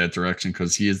needs that direction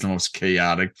because he is the most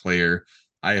chaotic player.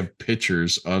 I have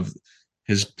pictures of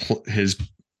his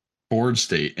board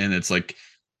state, and it's like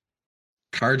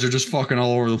cards are just fucking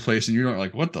all over the place, and you're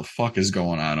like, what the fuck is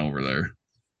going on over there?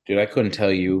 Dude, I couldn't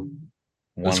tell you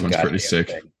one. This one's pretty sick.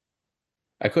 Thing.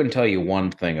 I couldn't tell you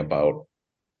one thing about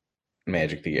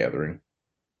Magic the Gathering.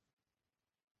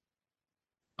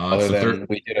 Other than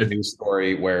we did a news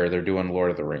story where they're doing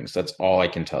Lord of the Rings. That's all I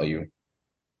can tell you.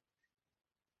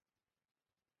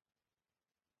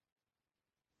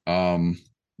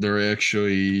 They're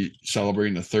actually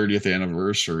celebrating the 30th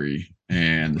anniversary,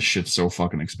 and the shit's so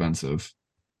fucking expensive.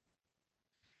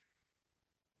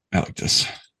 I like this.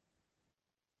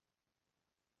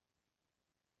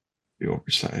 The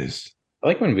oversized. I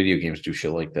like when video games do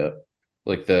shit like that.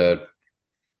 Like the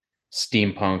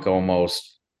steampunk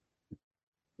almost,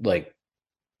 like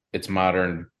it's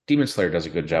modern. Demon Slayer does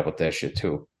a good job with that shit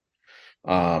too.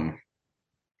 Pokemon.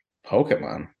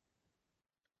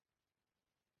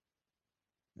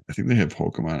 I think they have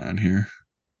Pokemon on here.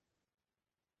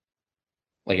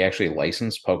 Like actually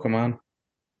licensed Pokemon?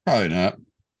 Probably not.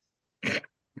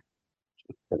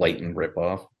 Blatant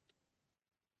ripoff.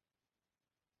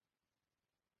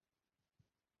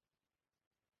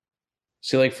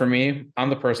 See, like for me, I'm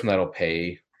the person that'll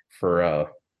pay for a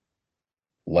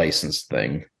licensed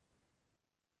thing.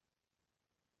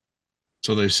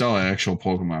 So they sell actual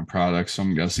Pokemon products. So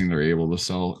I'm guessing they're able to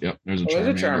sell. Yep, there's a Charmander.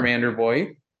 There's a Charmander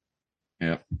boy.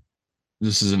 Yep.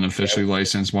 This is an officially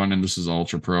licensed one, and this is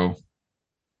Ultra Pro.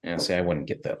 Yeah, see, I wouldn't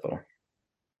get that though.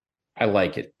 I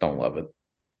like it. Don't love it.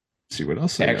 See what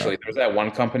else? Actually, there's that one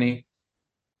company.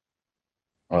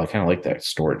 Oh, I kind of like that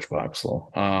storage box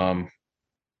though.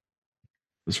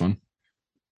 This one.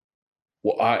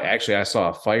 Well, I saw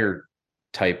a fire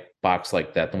type box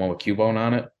like that, the one with Cubone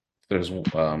on it. There's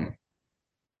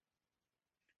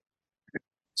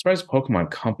surprised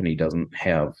Pokemon Company doesn't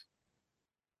have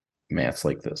mats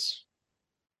like this.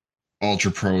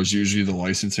 Ultra Pro is usually the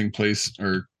licensing place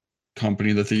or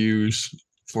company that they use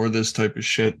for this type of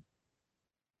shit.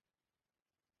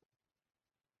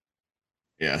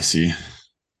 Yeah, see.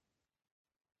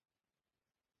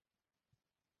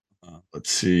 Let's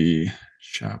see.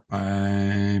 Shop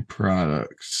by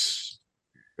products.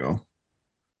 Go.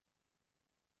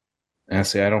 And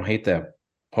see, I don't hate that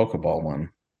Pokeball one.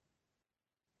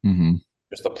 Mm-hmm.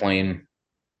 Just the plain.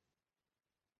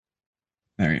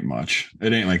 There ain't much.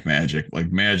 It ain't like Magic. Like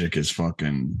Magic is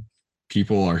fucking.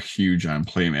 People are huge on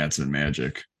playmats and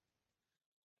Magic.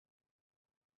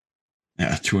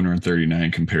 Yeah,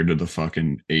 239 compared to the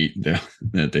fucking 8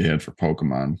 that they had for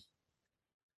Pokemon.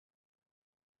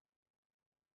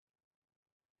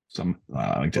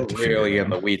 I like that. We're really in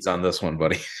the weeds on this one,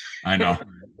 buddy. I know.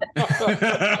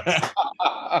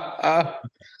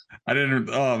 I didn't.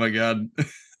 Oh my god.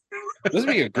 This would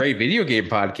be a great video game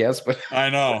podcast, but I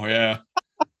know. Yeah.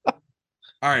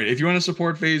 All right. If you want to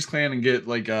support FaZe Clan and get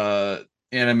like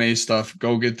anime stuff,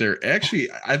 go get there. Actually,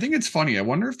 I think it's funny. I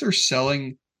wonder if they're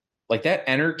selling. Like that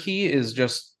enter key is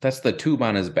that's the tube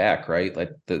on his back, right?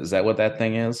 Like, is that what that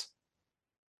thing is?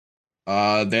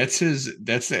 That's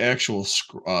the actual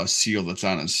seal that's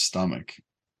on his stomach.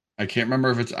 I can't remember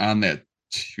if it's on that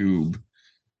tube.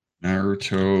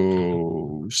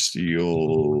 Naruto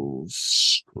seal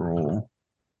scroll.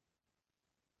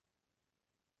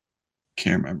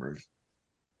 Can't remember.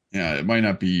 Yeah, it might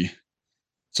not be.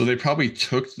 So they probably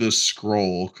took the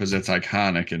scroll because it's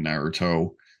iconic in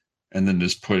Naruto, and then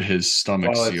just put his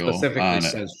stomach seal on it. Specifically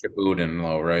says Shippuden,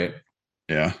 though, right?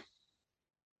 Yeah.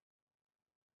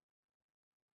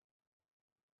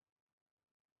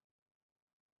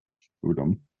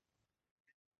 Udom.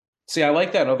 See, I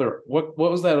like that other. What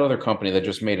was that other company that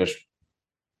just made a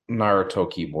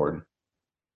Naruto keyboard?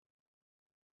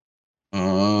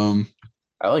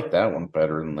 I like that one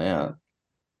better than that.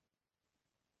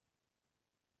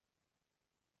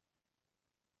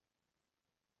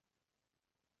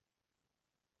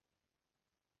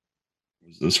 It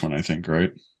was this one, I think,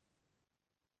 right?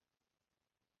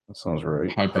 That sounds right.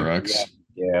 HyperX.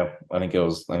 Yeah, I think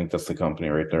that's the company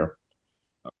right there.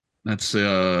 That's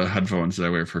headphones that I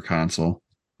wear for console.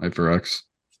 HyperX.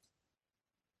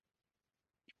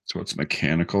 So it's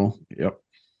mechanical. Yep.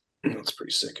 That's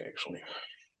pretty sick, actually.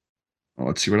 Well,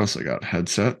 let's see what else I got.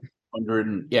 Headset.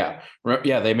 100. Yeah.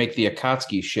 They make the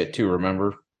Akatsuki shit too,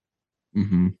 remember?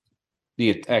 Mm-hmm.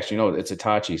 Actually, no, it's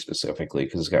Itachi specifically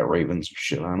because it's got ravens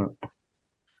shit on it.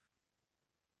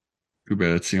 Too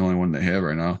bad it's the only one they have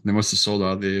right now. They must have sold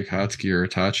out the Akatsuki or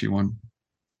Itachi one.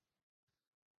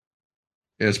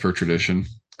 As per tradition.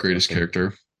 Greatest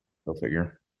character. Go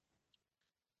figure.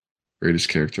 Greatest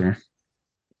character.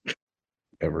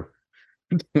 Ever.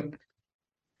 Here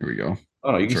we go.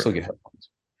 Oh, no, you can still get headphones.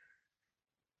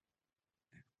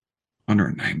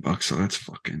 $109, so that's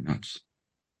fucking nuts.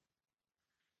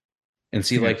 And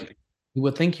see, like, you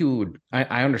would think you would.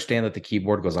 I understand that the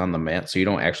keyboard goes on the mat, so you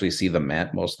don't actually see the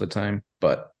mat most of the time.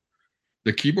 But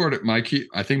the keyboard,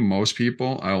 I think most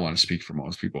people, I don't want to speak for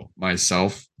most people,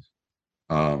 myself,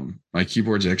 My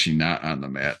keyboard's actually not on the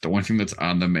mat. The one thing that's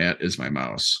on the mat is my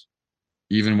mouse,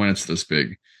 even when it's this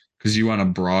big, because you want a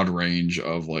broad range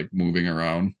of like moving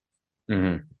around.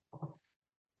 Mm-hmm.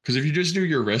 Because if you just do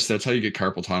your wrist, that's how you get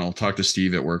carpal tunnel. Talk to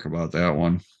Steve at work about that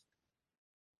one.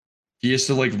 He has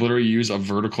to like literally use a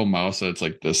vertical mouse that's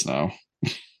like this now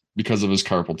because of his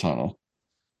carpal tunnel.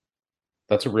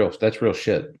 That's real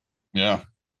shit. Yeah.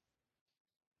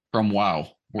 From WoW.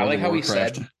 I like how he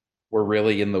said we're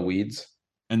really in the weeds.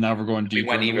 And now we're going deeper. We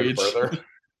went even further.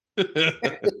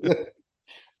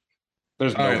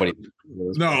 There's nobody.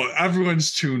 No,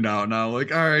 everyone's tuned out now.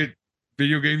 Like, all right,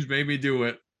 video games made me do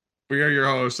it. We are your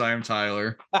hosts. I am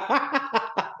Tyler.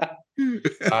 I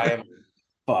am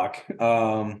fuck.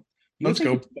 Let's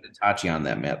go. Put Itachi on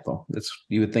that mat though.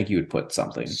 You would think you would put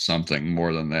something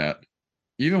more than that.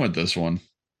 Even with this one,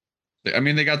 I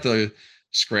mean, they got the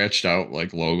scratched out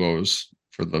like logos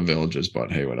for the villages,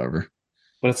 but hey, whatever.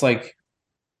 But it's like,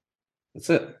 that's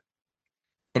it.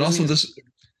 But also this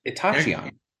Itachi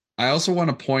on. I also want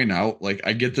to point out, like,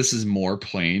 I get this is more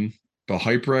plain, but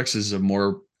HyperX is a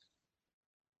more,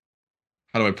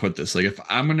 how do I put this? Like, if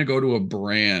I'm going to go to a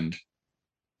brand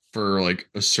for like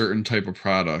a certain type of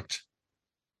product,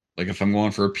 like if I'm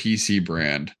going for a PC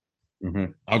brand,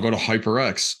 I'll go to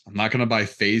HyperX. I'm not going to buy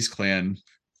FaZe Clan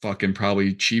fucking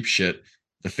probably cheap shit.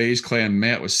 The FaZe Clan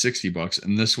mat was $60,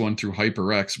 and this one through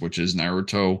HyperX, which is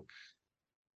Naruto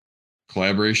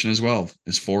collaboration as well,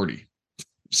 is $40.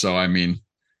 So I mean,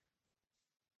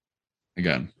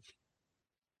 again,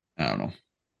 I don't know.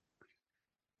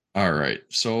 All right,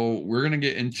 so we're gonna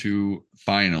get into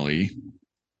finally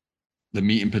the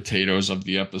meat and potatoes of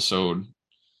the episode,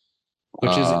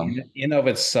 which is in of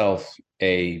itself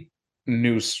a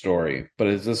news story,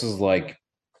 but this is like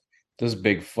this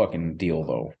big fucking deal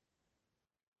though.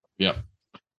 Yep.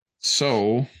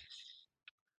 So let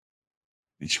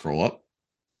me scroll up.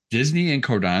 Disney and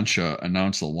Kodansha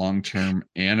announced a long-term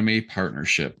anime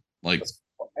partnership. Like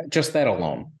just that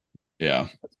alone. Yeah.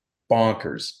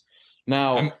 Bonkers.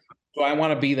 Now, do I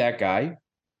want to be that guy?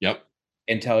 Yep.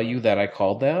 And tell you that I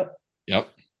called that? Yep.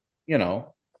 You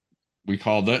know. We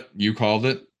called it. You called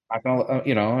it. I call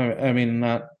you know, I mean,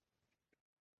 not.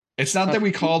 It's not that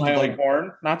we called my like own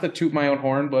horn, not to toot my own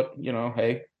horn, but you know,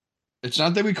 hey. It's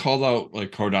not that we called out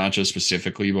like Kodansha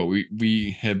specifically, but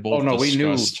we had both we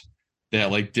knew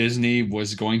that like Disney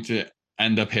was going to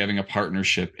end up having a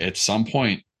partnership at some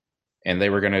point, and they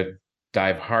were going to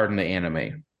dive hard into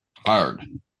anime. Hard.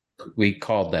 We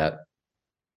called that.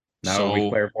 Now are we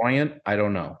clairvoyant? I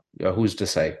don't know. Who's to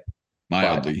say?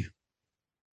 Mildly.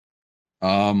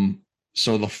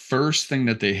 So the first thing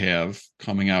that they have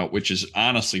coming out, which is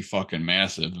honestly fucking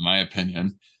massive in my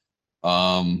opinion,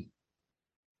 Tokyo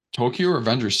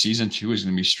Revengers Season 2 is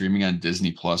going to be streaming on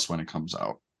Disney Plus when it comes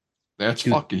out. That's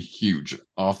fucking huge.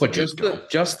 But just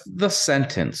the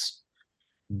sentence,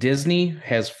 Disney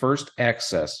has first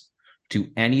access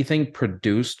to anything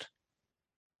produced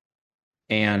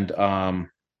and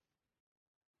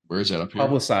where is that up here?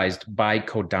 Publicized by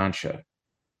Kodansha.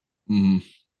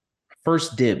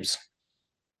 First dibs.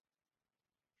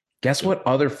 Guess what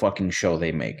other fucking show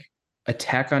they make?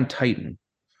 Attack on Titan.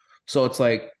 So it's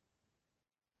like,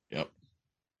 yep.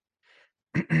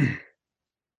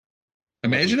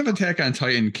 Imagine if Attack on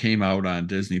Titan came out on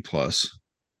Disney Plus.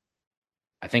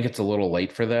 I think it's a little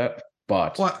late for that,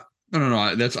 but what?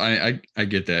 No. That's I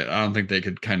get that. I don't think they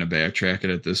could kind of backtrack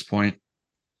it at this point.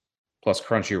 Plus,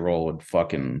 Crunchyroll would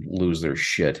fucking lose their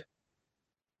shit.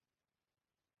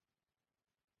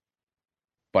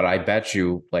 But I bet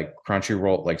you, like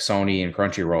Crunchyroll, like Sony and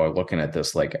Crunchyroll are looking at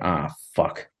this like,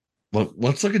 fuck.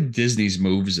 Let's look at Disney's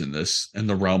moves in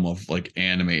the realm of like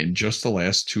anime in just the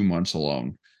last 2 months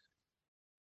alone.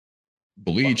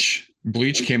 Bleach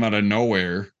came out of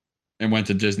nowhere and went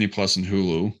to Disney Plus and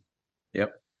Hulu.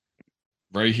 Yep.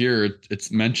 Right here,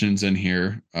 it mentions in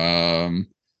here.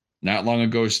 Not long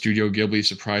ago, Studio Ghibli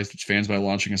surprised its fans by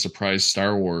launching a surprise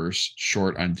Star Wars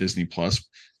short on Disney Plus,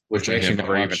 which I haven't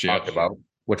never even talked about,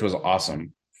 which was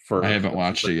awesome. I haven't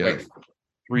watched it yet. Like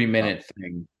 3-minute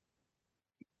thing.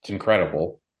 It's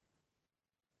incredible.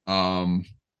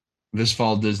 This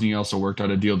fall, Disney also worked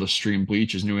out a deal to stream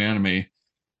Bleach's new anime.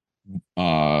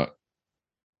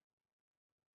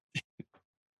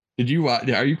 Did you?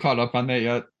 Are you caught up on that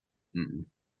yet? Mm-mm.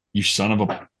 You son of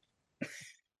a!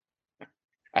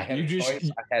 I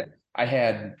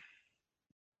had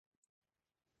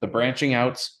the branching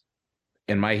outs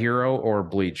in My Hero or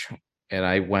Bleach, and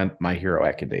I went My Hero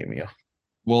Academia.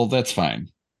 Well, that's fine.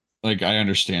 Like, I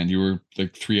understand you were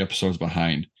like 3 episodes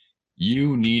behind.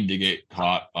 You need to get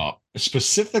caught up,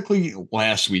 specifically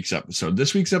last week's episode.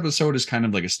 This week's episode is kind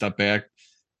of like a step back.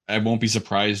 I won't be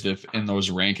surprised if in those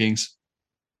rankings,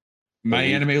 my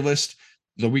anime list,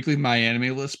 the weekly my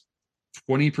anime list,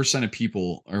 20% of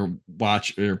people are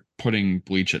putting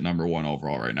Bleach at number 1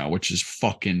 overall right now, which is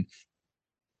fucking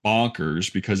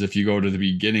bonkers. Because if you go to the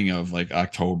beginning of like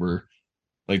October,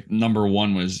 like number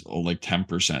 1 was like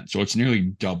 10%, so it's nearly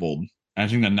doubled. I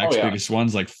think the next biggest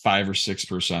one's like 5 or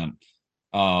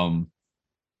 6%.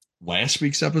 Last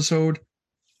week's episode,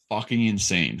 fucking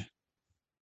insane.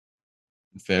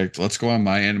 In fact, let's go on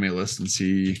my anime list and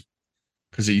see,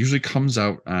 because it usually comes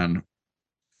out on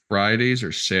Fridays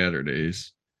or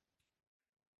Saturdays.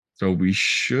 So we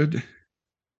should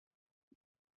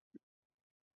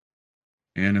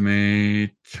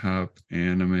top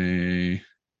anime.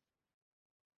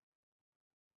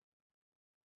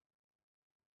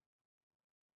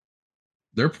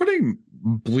 They're putting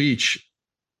Bleach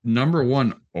number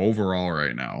 1 overall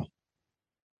right now.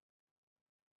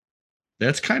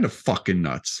 That's kind of fucking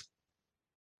nuts.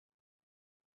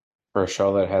 For a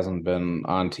show that hasn't been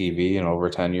on TV in over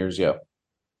 10 years, yeah.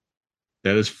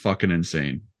 That is fucking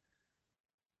insane.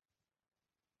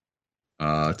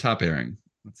 Top airing.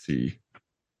 Let's see.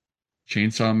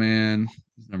 Chainsaw Man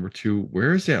is number 2.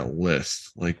 Where is that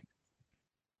list? Like,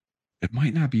 it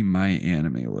might not be my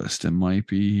anime list. It might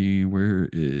be, where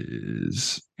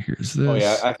is, here's this. Oh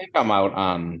yeah, I think I'm out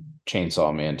on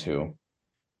Chainsaw Man too.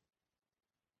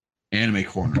 Anime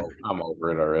Corner. I'm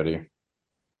over it already.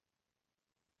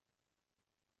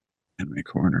 Anime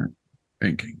Corner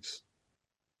rankings.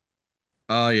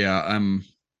 Yeah,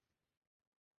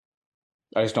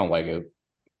 I just don't like it.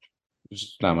 It's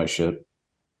just not my shit.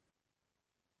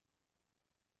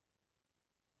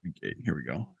 Okay, here we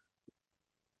go.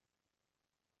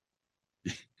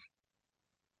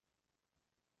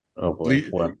 Oh boy.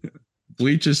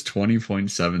 Bleach is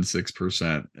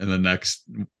 20.76%, and the next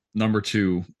number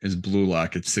 2 is Blue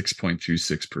Lock at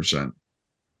 6.26%.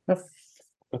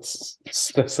 That's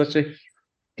such a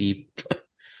deep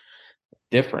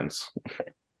difference.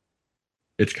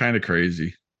 It's kind of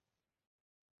crazy.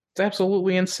 It's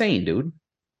absolutely insane, dude.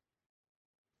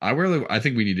 I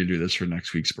think we need to do this for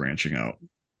next week's branching out.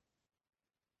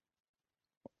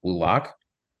 Blue Lock?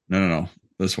 No.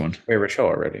 This one. Favorite show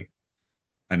already.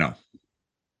 I know.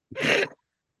 I've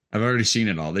already seen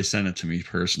it all. They sent it to me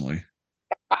personally.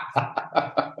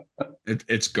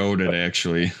 It's goated,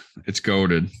 actually. It's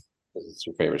goated. It's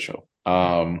your favorite show.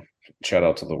 Shout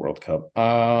out to the World Cup.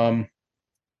 But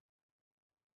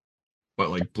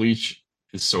like Bleach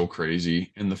is so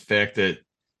crazy, and the fact that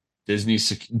Disney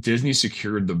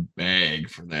secured the bag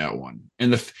for that one,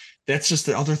 and that's just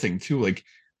the other thing too. Like,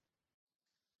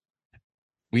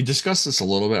 we discussed this a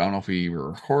little bit. I don't know if we were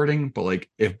recording, but like,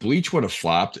 if Bleach would have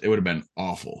flopped, it would have been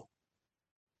awful.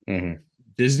 Mm-hmm.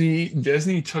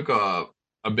 Disney took a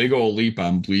big old leap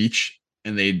on Bleach,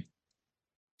 and they.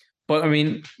 But I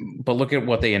mean, look at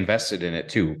what they invested in it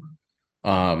too.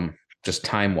 Just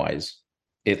time wise,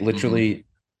 it literally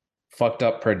fucked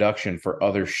up production for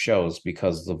other shows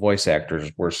because the voice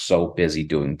actors were so busy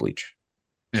doing Bleach.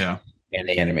 Yeah, and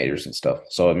the animators and stuff.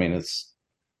 So I mean,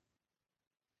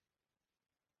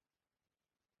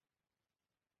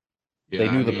 they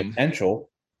knew the potential.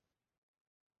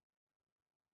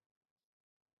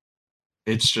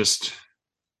 It's just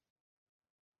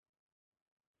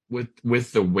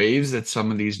with the waves that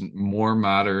some of these more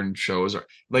modern shows are.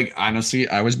 Like, honestly,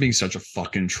 I was being such a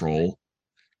fucking troll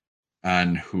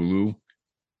on Hulu,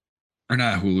 or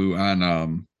not Hulu,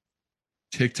 on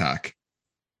TikTok.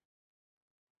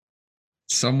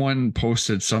 Someone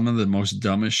posted some of the most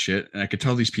dumbest shit, and I could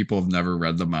tell these people have never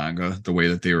read the manga, the way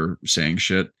that they were saying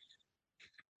shit.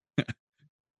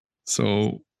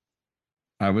 So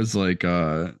I was like,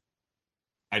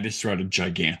 I just threw a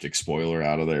gigantic spoiler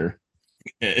out of there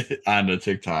onto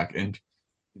TikTok, and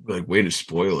like, way to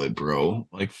spoil it, bro.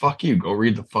 Like, fuck you. Go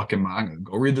read the fucking manga.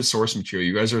 Go read the source material.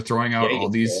 You guys are throwing out all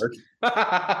these.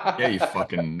 Yeah, you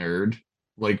fucking nerd.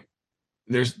 Like,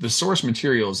 there's the source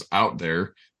materials out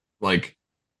there. Like,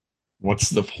 what's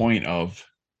the point of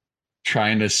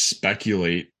trying to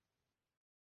speculate?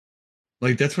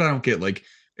 Like, that's what I don't get. Like,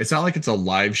 it's not like it's a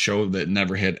live show that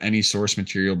never had any source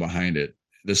material behind it.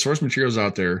 The source material's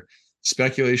out there.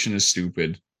 Speculation is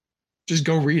stupid. Just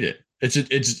go read it.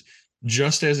 It's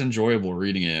just as enjoyable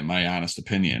reading it, in my honest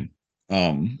opinion.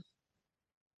 But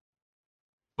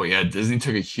yeah, Disney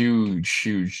took a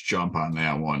huge jump on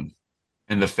that one.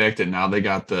 And the fact that now they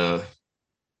got the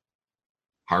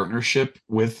partnership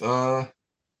with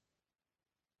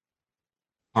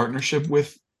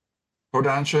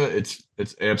Kodansha,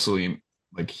 it's absolutely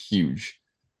like huge.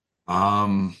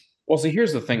 Well, see,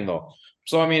 here's the thing though.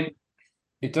 So I mean,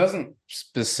 it doesn't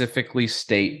specifically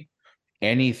state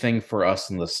anything for us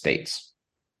in the States.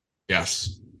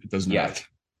 Yes, it does not. Yes.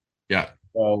 Yeah.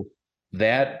 So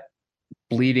that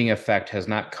bleeding effect has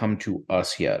not come to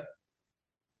us yet.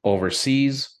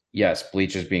 Overseas, yes,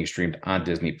 Bleach is being streamed on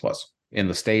Disney Plus. In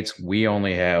the States, we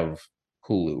only have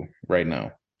Hulu right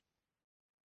now.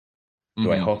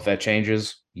 Do I hope that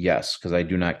changes? Yes, because I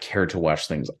do not care to watch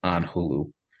things on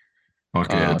Hulu.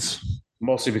 Okay,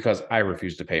 mostly because I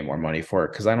refuse to pay more money for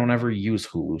it because I don't ever use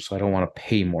Hulu, so I don't want to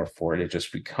pay more for it. It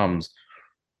just becomes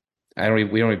we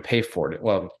don't even pay for it.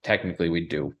 Well, technically we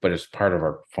do, but it's part of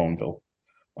our phone bill.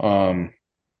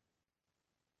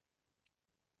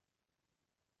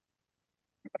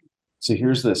 So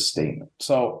here's this statement.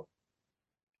 So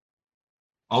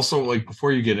also, like,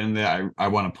 before you get in that, I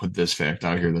want to put this fact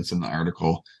out here that's in the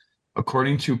article.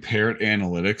 According to Parrot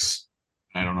Analytics,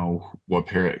 I don't know what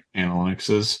Parrot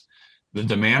Analytics is, the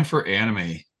demand for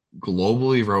anime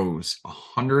globally rose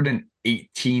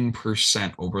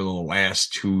 118% over the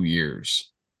last 2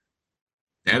 years.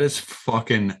 That is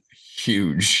fucking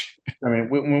huge. I mean,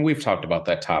 when we've talked about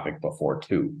that topic before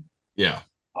too. Yeah.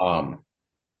 I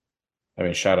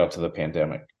mean, shout out to the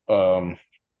pandemic. But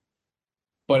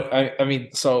I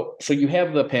mean, so you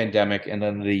have the pandemic and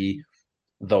then the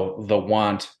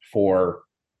want for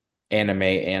anime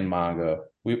and manga.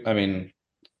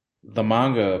 The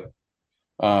manga,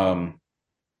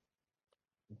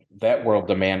 that world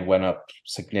demand went up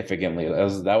significantly.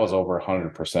 That was over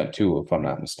 100% too, if I'm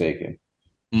not mistaken.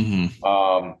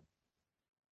 Mm-hmm.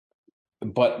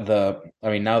 But now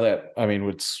that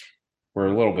we're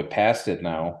a little bit past it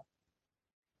now.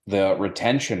 The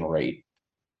retention rate,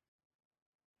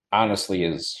 honestly,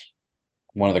 is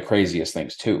one of the craziest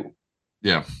things too.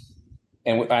 Yeah.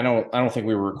 And I don't think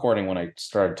we were recording when I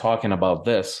started talking about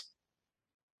this.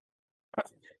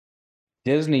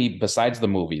 Disney, besides the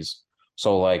movies,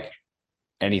 so like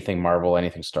anything Marvel,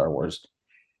 anything Star Wars,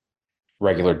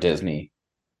 regular Disney,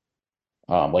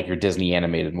 like your Disney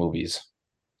animated movies,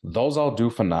 those all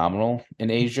do phenomenal in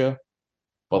Asia.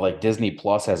 But like Disney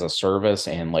Plus as a service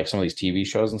and like some of these TV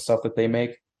shows and stuff that they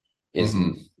make is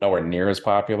nowhere near as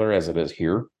popular as it is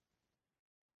here.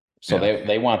 So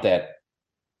they want the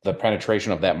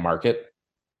penetration of that market,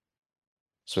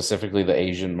 specifically the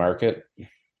Asian market,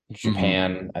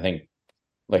 Japan, I think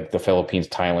like the Philippines,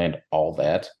 Thailand, all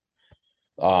that.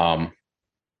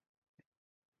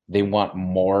 They want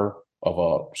more of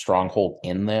a stronghold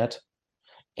in that.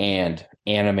 And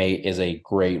anime is a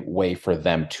great way for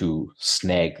them to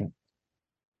snag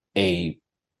a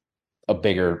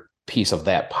bigger piece of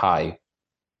that pie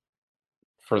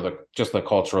for just the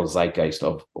cultural zeitgeist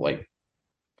of like,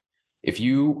 if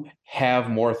you have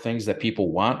more things that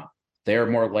people want, they're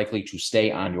more likely to stay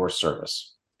on your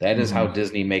service. That is how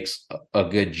Disney makes a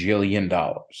good $1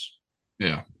 jillion.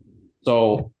 Yeah.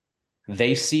 So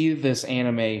they see this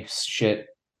anime shit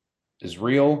is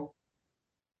real.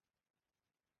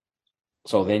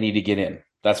 So they need to get in.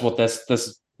 That's what this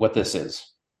is.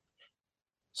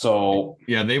 So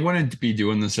yeah, they wouldn't be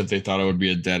doing this if they thought it would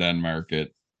be a dead end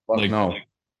market. No,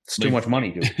 it's too much money,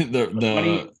 dude.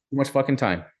 Too much fucking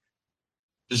time.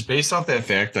 Just based off that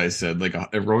fact I said, like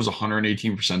it rose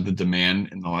 118% the demand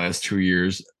in the last 2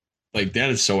 years. Like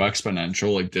that is so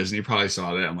exponential. Like Disney probably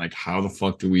saw that and like, how the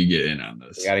fuck do we get in on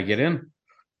this? We got to get in,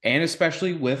 and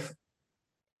especially with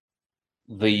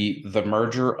the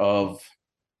merger of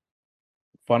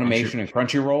Funimation and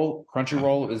Crunchyroll.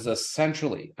 Crunchyroll is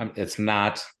essentially, it's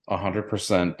not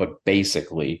 100%, but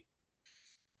basically,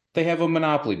 they have a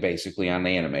monopoly basically on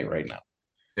anime right now.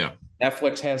 Yeah.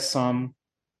 Netflix has some,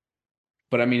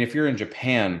 but I mean, if you're in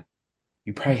Japan,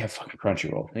 you probably have fucking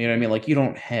Crunchyroll. You know what I mean? Like, you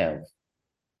don't have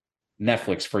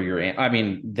Netflix for your. I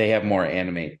mean, they have more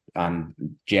anime on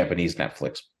Japanese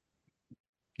Netflix.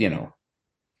 You know,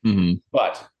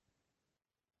 but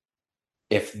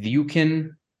if you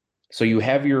can. So you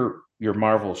have your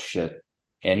Marvel shit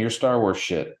and your Star Wars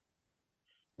shit.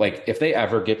 Like if they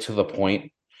ever get to the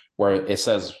point where it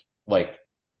says like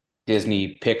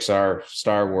Disney, Pixar,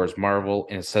 Star Wars, Marvel,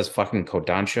 and it says fucking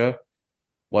Kodansha,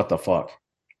 what the fuck?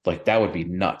 Like that would be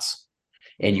nuts.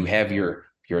 And you have your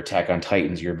Attack on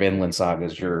Titans, your Vinland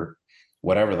Sagas, your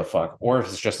whatever the fuck. Or if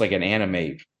it's just like an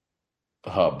anime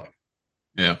hub.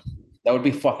 Yeah. That would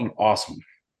be fucking awesome.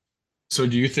 So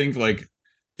do you think like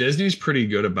Disney's pretty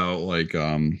good about like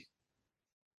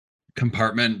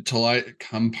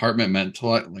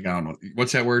compartmentalize, like I don't know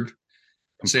what's that word?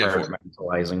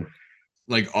 Compartmentalizing.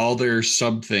 Like all their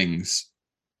sub things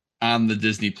on the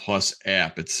Disney Plus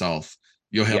app itself.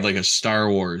 You'll have like a Star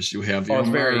Wars. You have your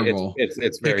Marvel.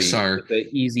 It's very Pixar. It's an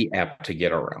easy app to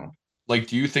get around. Like,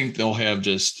 do you think they'll have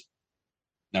just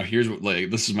now? Here's what like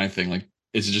this is my thing. Like,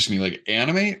 is it just gonna be like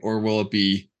anime, or will it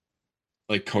be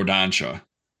like Kodansha?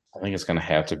 I think it's gonna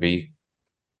have to be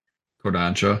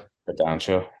Kodansha.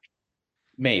 Kodansha.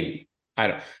 Maybe. I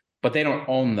don't, but they don't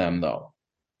own them though.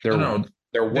 No,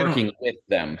 They're working with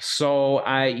them. So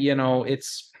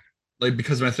it's like,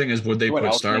 because my thing is, would they what put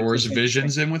else Star makes Wars it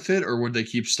Visions interesting? in with it, or would they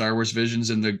keep Star Wars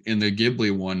Visions in the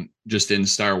Ghibli one just in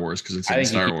Star Wars because it's in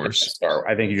Star Wars?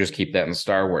 I think you just keep that in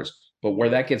Star Wars. But where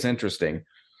that gets interesting,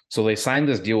 so they signed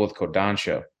this deal with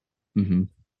Kodansha, Mm-hmm.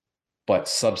 but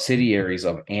subsidiaries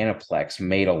of Aniplex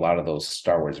made a lot of those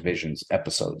Star Wars Visions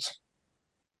episodes.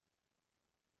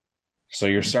 So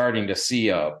you're starting to see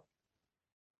the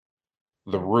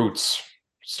roots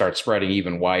start spreading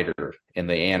even wider in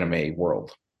the anime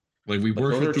world. Like, we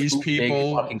work with these people.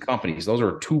 Big fucking companies. Those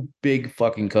are two big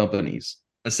fucking companies.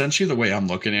 Essentially, the way I'm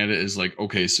looking at it is like,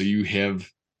 okay, so you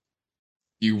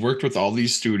worked with all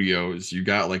these studios, you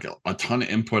got like a ton of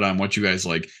input on what you guys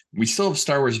like. We still have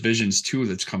Star Wars Visions 2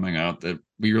 that's coming out that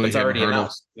we really haven't heard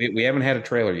announced. Of. We haven't had a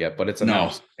trailer yet, but it's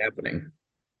announced. It's happening.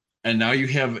 And now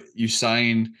you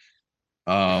signed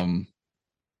a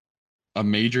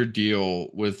major deal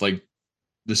with like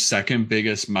the second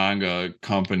biggest manga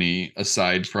company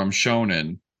aside from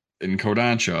Shonen in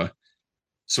Kodansha.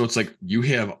 So it's like you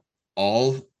have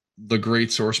all the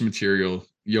great source material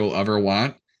you'll ever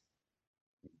want.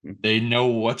 They know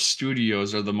what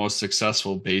studios are the most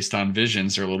successful based on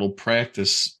Visions, their little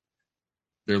practice,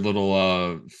 their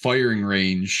little firing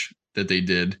range that they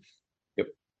did. Yep.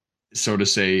 So to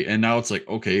say, and now it's like,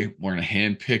 okay, we're gonna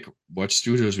handpick what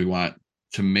studios we want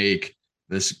to make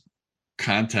this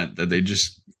content that they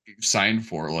just signed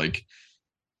for. Like,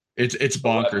 it's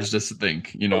bonkers just to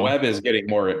think, The web is getting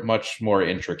much more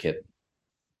intricate.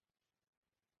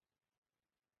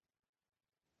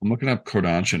 I'm looking up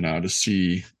Kodansha now to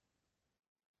see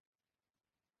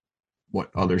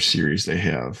what other series they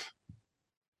have.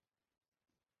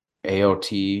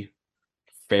 AOT,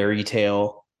 Fairy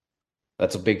Tail.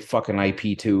 That's a big fucking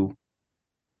IP too.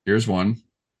 Here's one.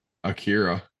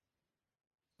 Akira.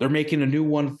 They're making a new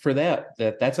one for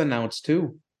that's announced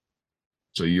too.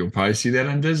 So you'll probably see that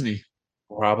on Disney.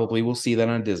 Probably we'll see that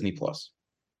on Disney Plus.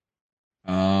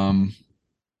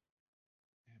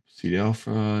 Seed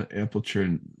Alpha,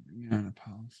 Aperture,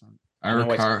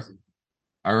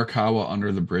 Arakawa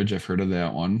Under the Bridge. I've heard of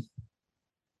that one.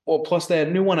 Well, plus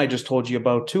that new one I just told you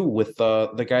about too, with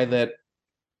the guy that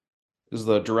is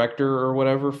the director or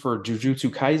whatever for Jujutsu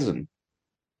Kaisen.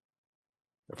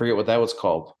 I forget what that was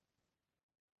called.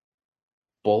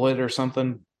 Bullet or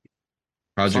something.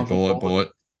 Project Bullet.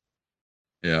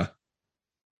 Yeah.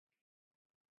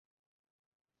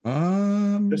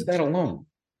 Just that alone.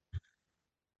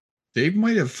 Dave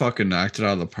might have fucking knocked it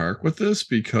out of the park with this,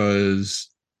 because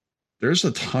there's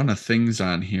a ton of things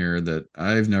on here that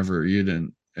I've never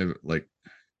even like.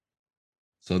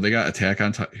 So they got Attack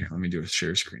on Titan. Here, let me do a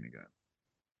share screen again.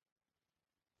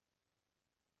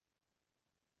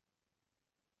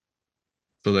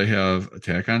 So they have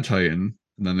Attack on Titan,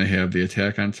 and then they have the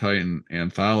Attack on Titan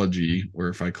anthology, where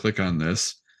if I click on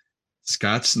this,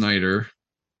 Scott Snyder,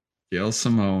 Gail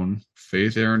Simone,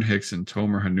 Faith Aaron Hicks, and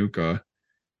Tomer Hanuka,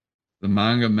 the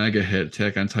manga mega hit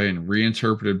Attack on Titan,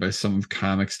 reinterpreted by some of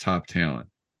comics' top talent.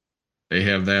 They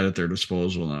have that at their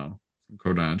disposal now from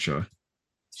Kodansha.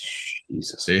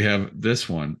 Jesus. They have this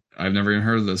one. I've never even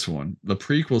heard of this one. The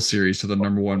prequel series to the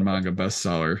 #1 manga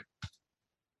bestseller.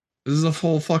 This is a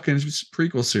full fucking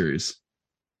prequel series.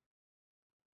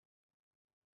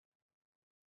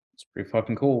 It's pretty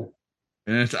fucking cool.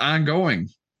 And it's ongoing.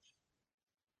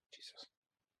 Jesus.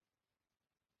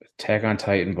 Attack on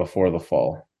Titan Before the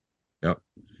Fall. Yep.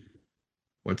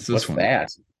 What's this one?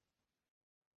 That?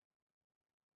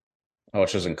 Oh,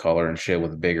 it's just in color and shit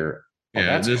with bigger. Oh,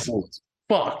 yeah, that's cool as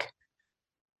fuck.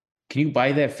 Can you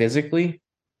buy that physically?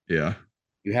 Yeah.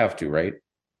 You have to, right?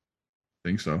 I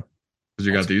think so. Because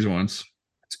you got these ones.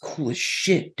 It's cool as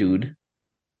shit, dude.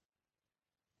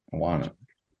 I want it.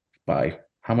 Buy.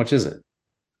 How much is it?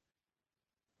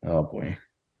 Oh boy.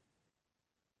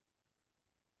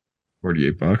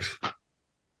 $48.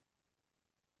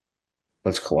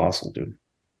 That's colossal, dude.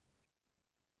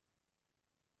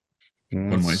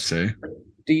 One might say.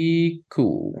 Pretty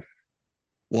cool.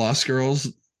 Lost Girls,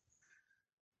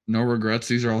 No Regrets.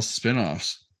 These are all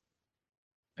spin-offs.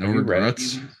 No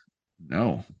Regrets.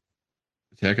 No.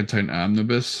 Attack on Titan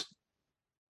Omnibus.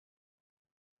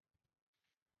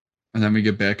 And then we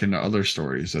get back into other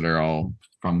stories that are all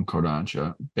from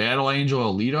Kodansha. Battle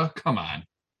Angel Alita? Come on.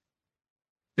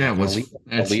 Yeah, that's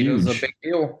Alita's huge. a big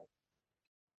deal.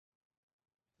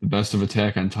 The Best of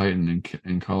Attack on Titan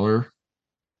in color.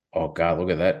 Oh god, look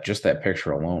at that. Just that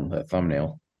picture alone, that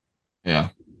thumbnail. Yeah.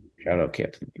 Shout out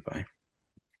Captain Levi.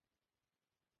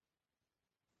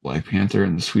 Black Panther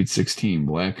and the Sweet 16,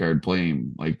 Blackguard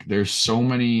Blame. Like, there's so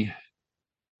many.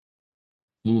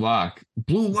 Blue Lock.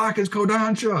 Blue Lock is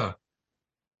Kodansha.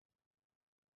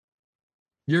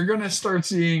 You're going to start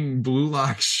seeing Blue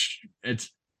Lock.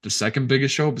 It's the second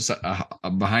biggest show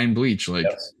behind Bleach. Like,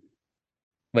 yes.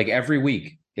 Like every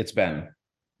week it's been.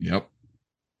 Yep.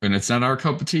 And it's not our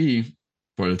cup of tea,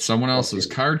 but it's someone else's.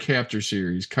 Card Captor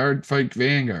Series, Card Fight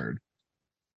Vanguard.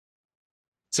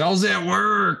 Sells at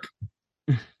work.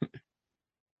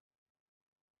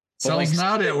 Sells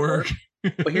not at work.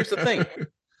 But here's the thing.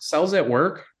 Sells at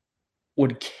work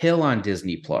would kill on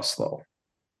Disney Plus though.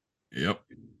 Yep.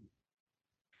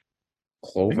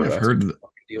 Clover, I've heard of the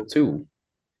deal too.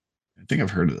 I think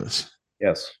I've heard of this.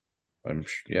 Yes.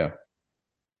 Yeah.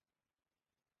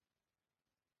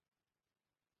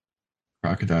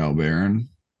 Crocodile Baron.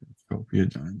 Utopia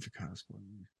Giants of cosplay.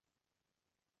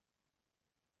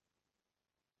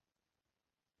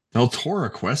 Del Toro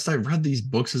Quest. I read these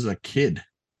books as a kid.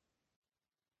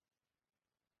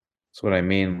 That's what I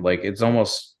mean. Like, it's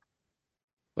almost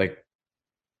like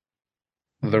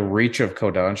the reach of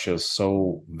Kodansha is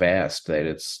so vast that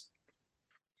it's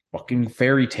fucking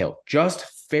Fairy Tail. Just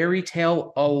Fairy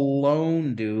Tail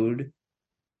alone, dude.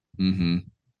 Mm-hmm.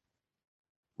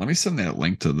 Let me send that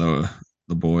link to the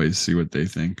boys, see what they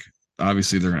think.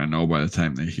 Obviously, they're going to know by the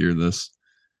time they hear this.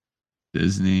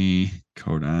 Disney,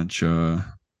 Kodansha.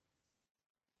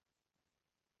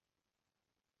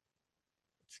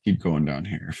 Keep going down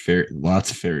here. Lots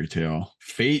of Fairy Tail.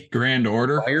 Fate Grand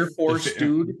Order. Fire Force,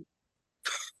 dude.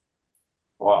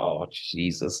 Wow,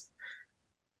 Jesus.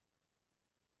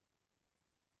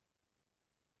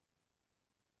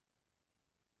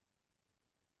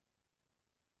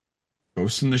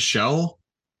 Ghost in the Shell.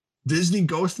 Disney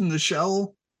Ghost in the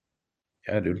Shell.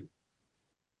 Yeah, dude.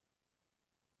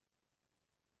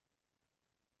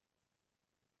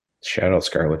 Shout out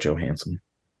Scarlett Johansson.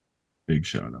 Big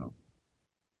shout out.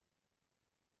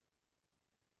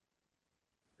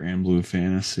 Grand Blue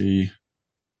Fantasy.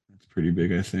 That's pretty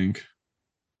big, I think.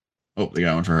 Oh, they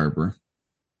got one for Harper.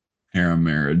 Harem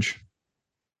Marriage.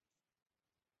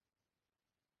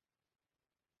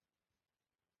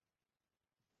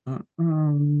 Oh,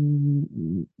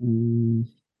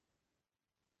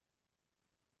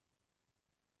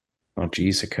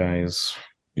 Isekais.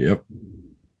 Yep.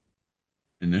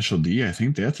 Initial D, I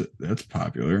think that's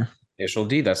popular. Initial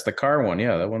D, that's the car one.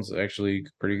 Yeah, that one's actually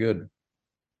pretty good.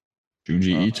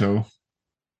 Junji Ito.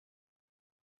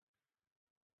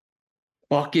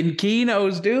 Fucking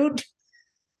Kinos, dude.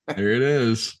 There it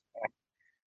is.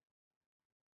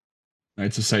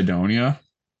 Knights of Sidonia.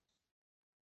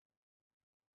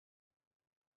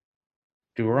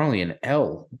 Dude, we're only in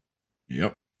L.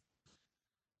 Yep.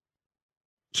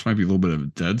 This might be a little bit of a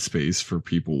dead space for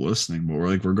people listening, but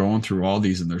we're going through all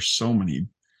these, and there's so many.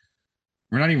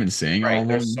 We're not even saying all of them.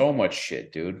 There's so much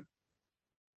shit, dude.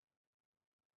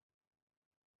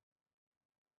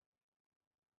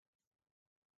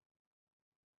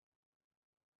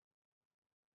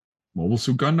 Mobile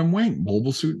Suit Gundam Wing,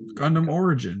 Mobile Suit Gundam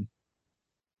Origin.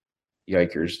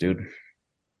 Yikers, dude.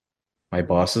 My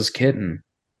boss's kitten.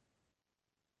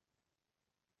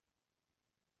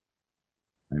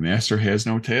 My master has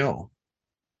no tail.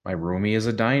 My roomie is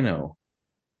a dino.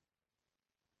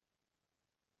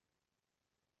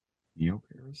 Neo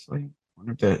Parasite?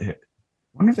 Wonder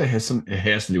if that has some. It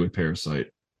has to do with Parasite.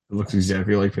 It looks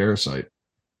exactly like Parasite.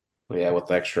 Yeah,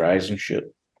 with extra eyes and shit.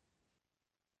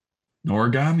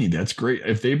 Noragami, that's great.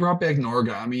 If they brought back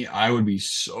Noragami, I would be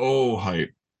so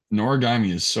hyped.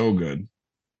 Noragami is so good.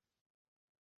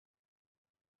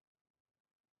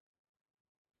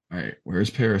 All right, where's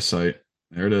Parasite?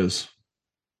 There it is.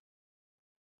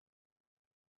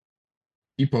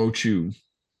 Hippo Chu.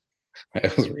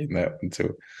 I was reading that one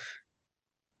too.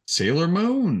 Sailor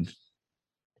Moon.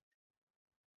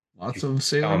 Lots of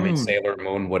Sailor Moon. Sailor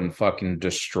Moon wouldn't fucking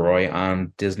destroy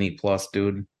on Disney Plus,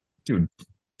 dude. Dude,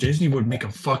 Disney would make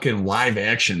a fucking live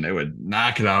action. They would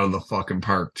knock it out of the fucking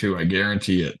park too. I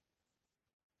guarantee it.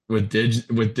 With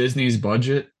Disney's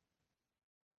budget.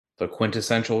 The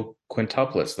quintessential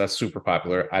quintuplets. That's super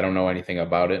popular. I don't know anything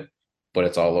about it, but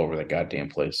it's all over the goddamn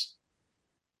place.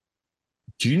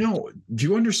 Do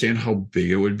you understand how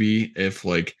big it would be if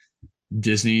like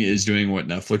Disney is doing what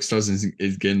Netflix does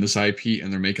is getting this IP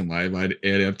and they're making live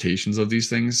adaptations of these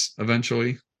things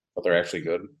eventually? But they're actually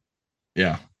good.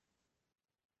 Yeah.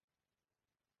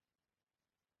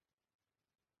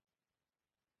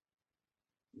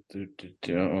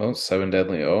 Oh, Seven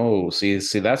Deadly. Oh, see,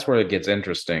 that's where it gets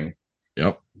interesting.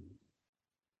 Yep.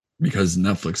 Because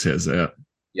Netflix has that.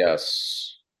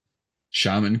 Yes.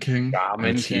 Shaman King.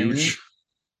 Shaman That's King. huge.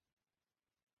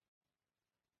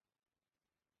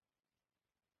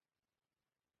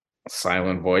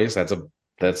 Silent Voice. That's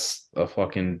a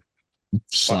fucking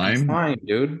slime,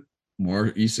 dude.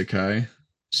 More isekai.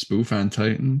 Spoof on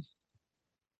Titan.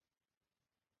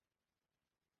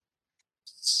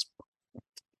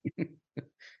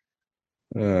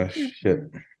 Shit.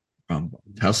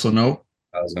 Tesla Note.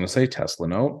 I was gonna say Tesla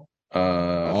Note.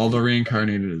 All the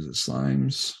reincarnated as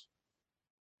slimes.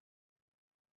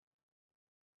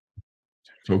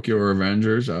 Tokyo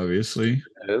Revengers, obviously.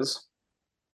 It is.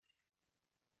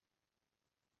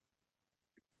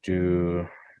 Can't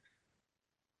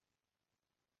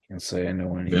say I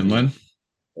know any. Vinland.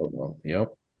 Oh, well,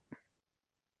 yep.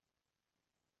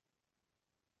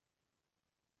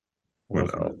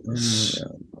 What else?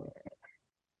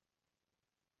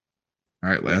 All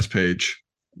right, last page.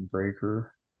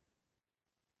 Breaker.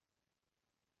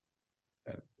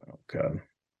 Oh god.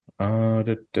 I've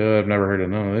never heard of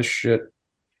none of this shit.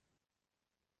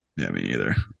 Yeah, me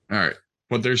either. All right.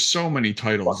 But there's so many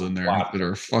titles in there that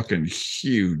are fucking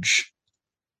huge.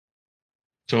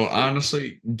 So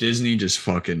honestly, Disney just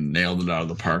fucking nailed it out of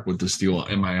the park with this deal,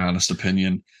 in my honest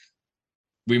opinion.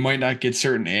 We might not get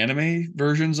certain anime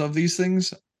versions of these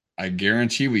things. I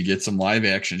guarantee we get some live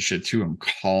action shit too. I'm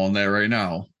calling that right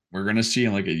now. We're gonna see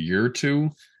in like a year or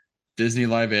two Disney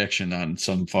live action on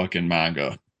some fucking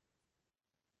manga.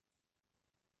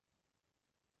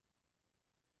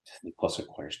 Disney Plus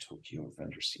acquires Tokyo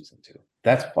Revengers season 2.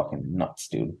 That's fucking nuts,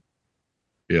 dude.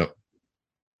 Yep.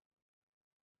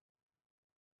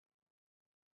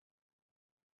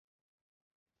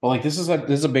 But like this is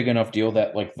a big enough deal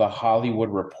that like the Hollywood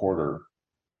Reporter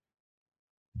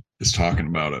is talking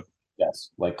about it.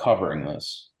 Yes, like covering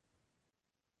this.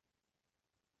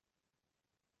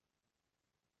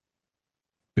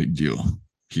 Big deal.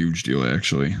 Huge deal,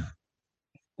 actually.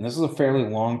 And this is a fairly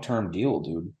long-term deal,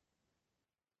 dude.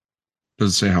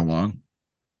 Does it say how long?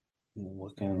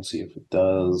 Look and see if it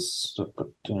does.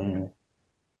 No,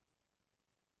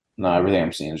 everything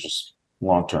I'm seeing is just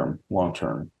long-term.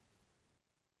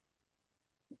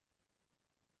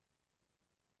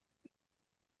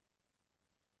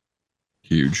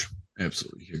 Huge.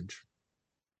 Absolutely huge.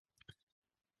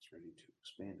 It's ready to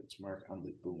expand its mark on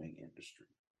the booming industry.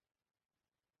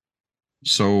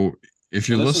 So if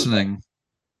you're listening,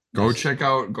 go check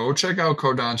out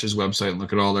Kodansha's website and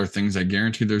look at all their things. I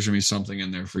guarantee there's gonna be something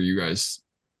in there for you guys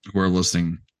who are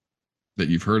listening that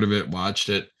you've heard of it, watched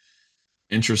it,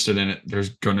 interested in it. There's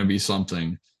gonna be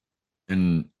something.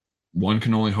 And one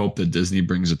can only hope that Disney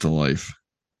brings it to life.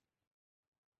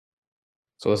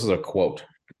 So this is a quote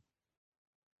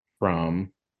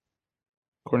from,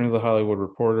 according to the Hollywood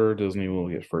Reporter, Disney will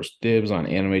get first dibs on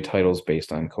anime titles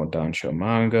based on Kodansha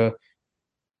manga.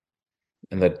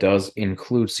 And that does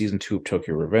include season 2 of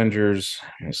Tokyo Revengers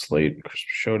and slate Christmas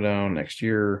Showdown next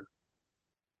year,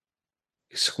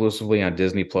 exclusively on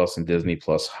Disney Plus and Disney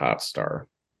Plus Hotstar.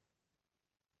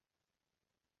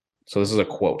 So this is a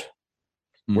quote.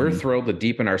 Mm-hmm. We're thrilled to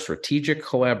deepen our strategic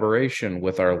collaboration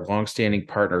with our longstanding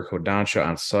partner Kodansha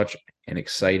on such an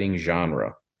exciting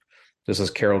genre. This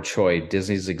is Carol Choi,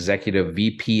 Disney's executive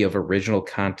VP of original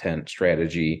content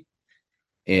strategy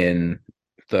in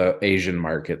the Asian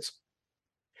markets.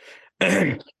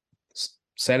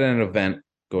 Said at an event,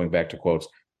 going back to quotes,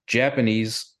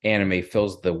 Japanese anime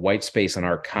fills the white space in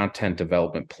our content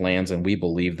development plans, and we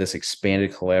believe this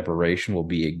expanded collaboration will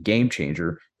be a game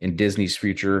changer in Disney's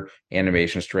future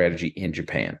animation strategy in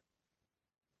Japan.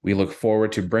 We look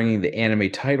forward to bringing the anime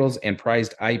titles and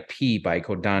prized IP by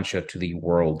Kodansha to the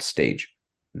world stage,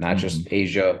 not just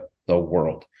Asia, the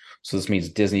world. So this means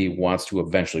Disney wants to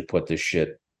eventually put this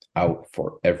shit out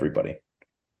for everybody.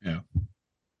 Yeah.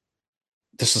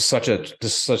 This is such a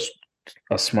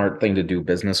smart thing to do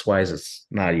business wise. It's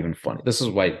not even funny. This is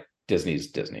why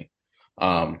Disney's Disney.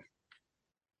 They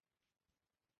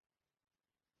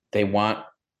want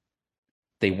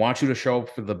you to show up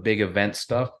for the big event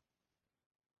stuff,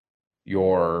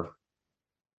 your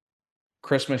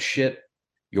Christmas shit,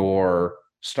 your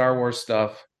Star Wars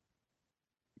stuff,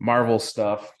 Marvel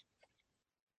stuff,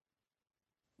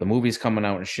 the movies coming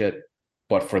out and shit.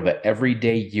 But for the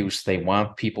everyday use, they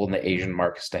want people in the Asian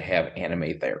markets to have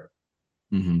anime there.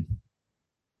 Mm-hmm.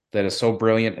 That is so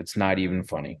brilliant, it's not even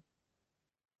funny.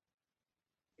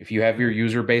 If you have your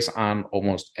user base on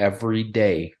almost every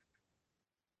day,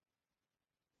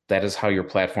 that is how your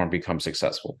platform becomes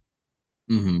successful.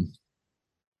 Mm-hmm.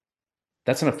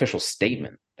 That's an official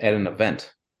statement at an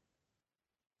event.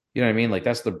 You know what I mean? Like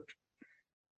that's the...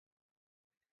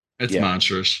 It's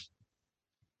monstrous.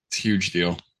 It's a huge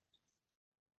deal.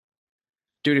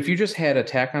 Dude, if you just had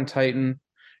Attack on Titan,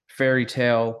 Fairy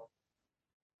Tail,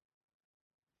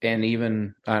 and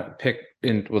even they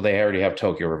already have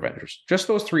Tokyo Revengers. Just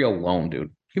those 3 alone, dude.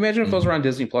 Can you imagine if those are on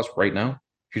Disney Plus right now?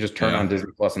 If you just turn on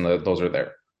Disney Plus and those are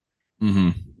there.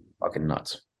 Fucking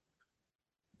nuts.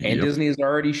 And Disney has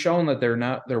already shown that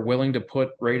they're willing to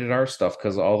put rated R stuff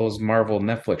because all those Marvel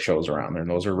Netflix shows are on there, and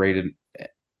those are rated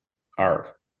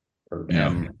R or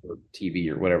M or TV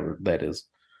or whatever that is.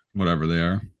 Whatever they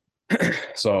are.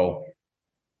 So,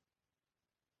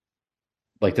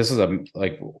 like, this is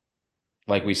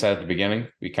like we said at the beginning,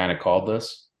 we kind of called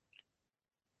this,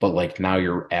 but like now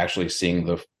you're actually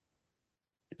seeing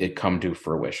it come to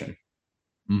fruition.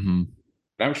 I'm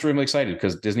extremely excited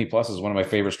because Disney Plus is one of my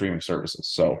favorite streaming services.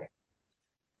 So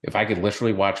if I could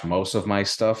literally watch most of my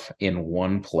stuff in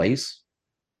one place,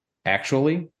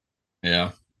 actually,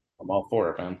 I'm all for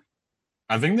it, man.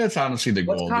 I think that's honestly the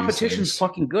goal. Competition's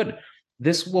fucking good.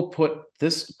 This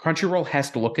Crunchyroll has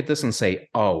to look at this and say,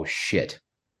 "Oh shit,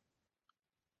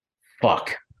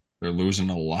 fuck, they're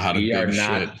losing a lot of big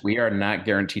shit. We are not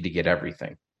guaranteed to get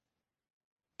everything."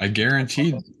 I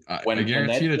guaranteed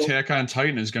Attack on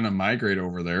Titan is going to migrate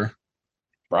over there.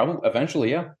 Probably eventually,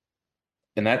 yeah.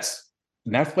 And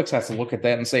Netflix has to look at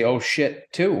that and say, "Oh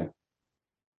shit," too.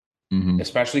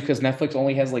 Especially because Netflix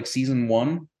only has like season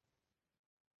 1.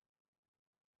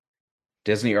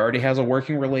 Disney already has a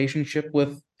working relationship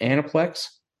with Aniplex.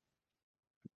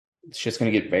 It's just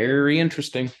going to get very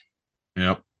interesting.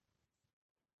 Yep.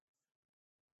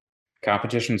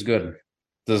 Competition's good.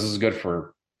 This is good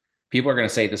for people are going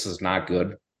to say this is not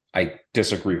good. I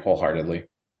disagree wholeheartedly.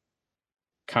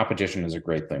 Competition is a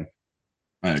great thing.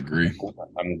 I agree.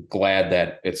 I'm glad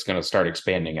that it's going to start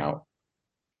expanding out.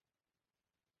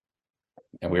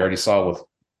 And we already saw with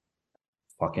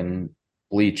fucking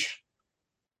Bleach,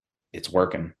 it's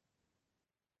working.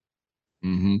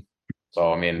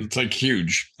 So, I mean, it's like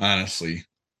huge, honestly.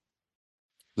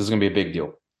 This is going to be a big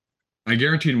deal. I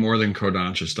guaranteed more than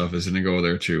Kodansha stuff is going to go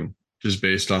there too. Just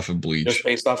based off of Bleach. Just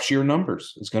based off sheer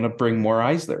numbers. It's going to bring more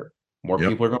eyes there. More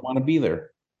people are going to want to be there.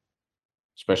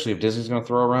 Especially if Disney's going to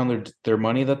throw around their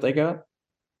money that they got.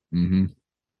 Netflix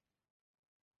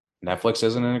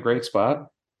isn't in a great spot.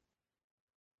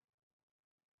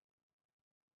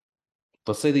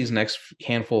 Let's say these next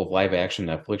handful of live action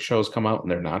Netflix shows come out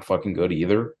and they're not fucking good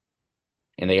either.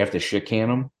 And they have to shit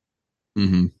can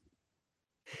them.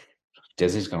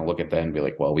 Disney's going to look at that and be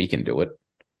like, well, we can do it.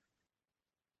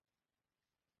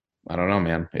 I don't know,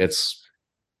 man. It's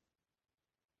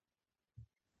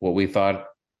what we thought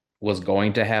was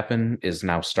going to happen is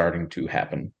now starting to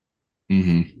happen. I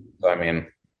mean,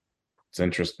 it's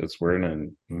interesting.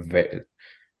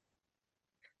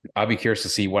 I'll be curious to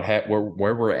see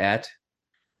where we're at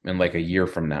in like a year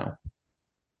from now.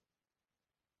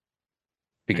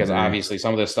 Because obviously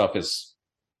some of this stuff is,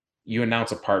 you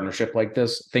announce a partnership like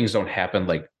this, things don't happen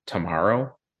like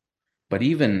tomorrow. But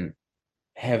even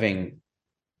having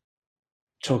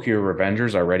Tokyo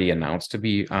Revengers already announced to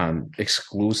be on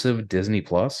exclusive Disney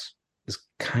Plus is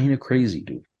kind of crazy,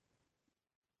 dude.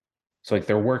 So like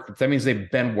that means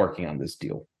they've been working on this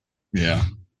deal. Yeah.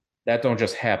 That don't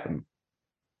just happen.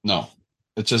 No.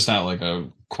 It's just not like a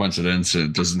coincidence.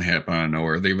 It doesn't happen out of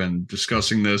nowhere. They've been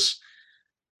discussing this.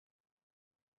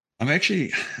 I'm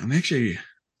actually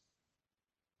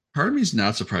part of me is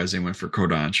not surprised they went for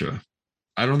Kodansha.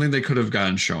 I don't think they could have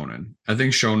gotten Shonen. I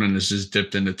think Shonen is just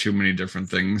dipped into too many different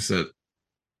things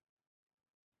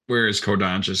whereas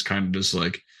Kodansha is kind of just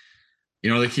like,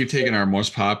 they keep taking our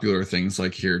most popular things,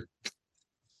 like, here,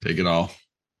 take it all.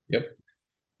 Yep.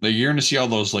 Like, you're going to see all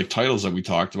those like titles that we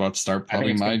talked about start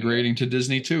probably migrating to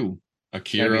Disney too.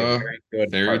 Akira,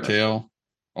 Fairy Tail.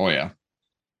 Oh yeah.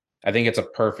 I think it's a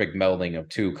perfect melding of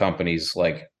two companies.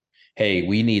 Like, hey,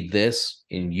 we need this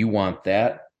and you want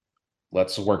that.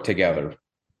 Let's work together.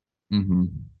 This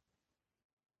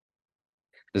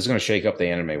is going to shake up the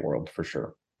anime world for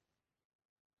sure.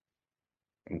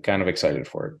 I'm kind of excited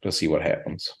for it to see what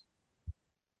happens.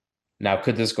 Now,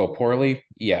 could this go poorly?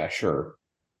 Yeah, sure.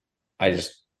 I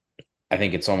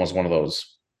think it's almost one of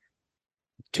those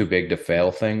too big to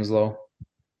fail things, though.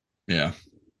 Yeah.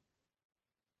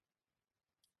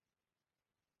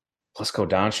 Plus,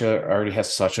 Kodansha already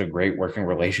has such a great working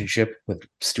relationship with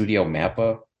Studio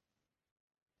Mappa.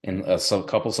 And a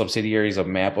couple subsidiaries of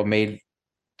Mappa made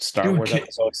Star Wars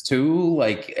episodes too.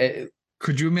 Like,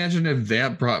 could you imagine if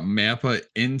that brought Mappa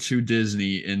into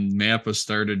Disney and Mappa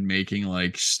started making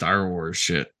like Star Wars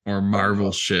shit or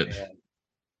Marvel shit? Man.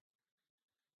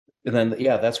 And then,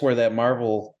 yeah, that's where that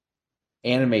Marvel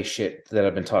anime shit that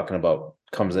I've been talking about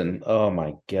comes in. Oh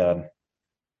my God.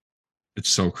 It's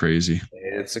so crazy.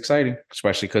 It's exciting,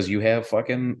 especially because you have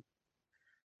fucking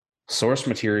source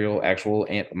material, actual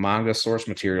manga source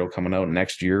material coming out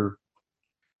next year,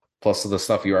 plus the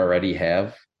stuff you already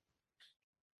have.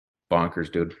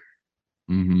 Bonkers, dude.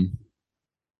 Mm-hmm.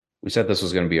 We said this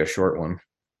was going to be a short one.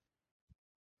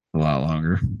 A lot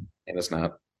longer. And it's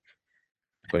not.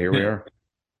 But here we are.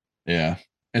 Yeah.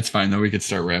 It's fine though. We could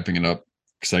start wrapping it up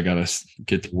because I gotta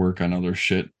get to work on other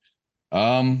shit.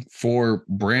 For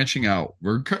branching out,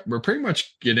 we're pretty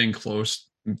much getting close.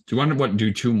 Do you want to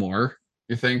do 2 more?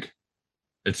 You think?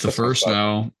 It's the first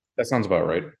now. That sounds about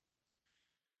right.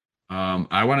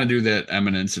 I want to do that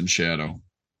Eminence and Shadow.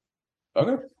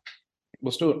 Okay.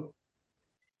 Let's do it.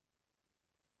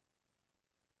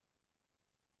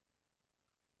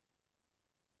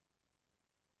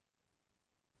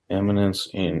 Eminence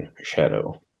in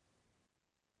Shadow.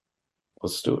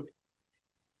 Let's do it.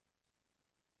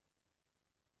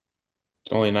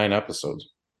 Only 9 episodes.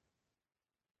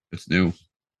 It's new.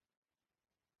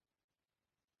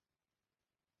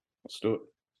 Let's do it.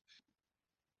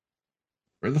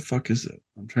 Where the fuck is it?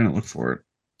 I'm trying to look for it.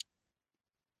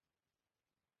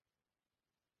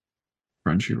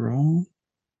 Crunchyroll?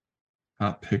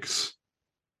 Hot Picks.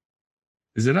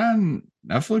 Is it on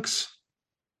Netflix?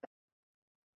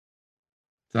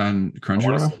 It's on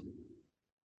Crunchyroll?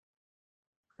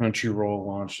 Crunchyroll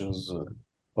launches.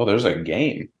 Oh, there's a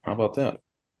game. How about that?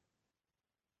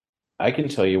 I can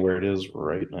tell you where it is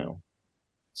right now.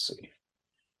 Let's see.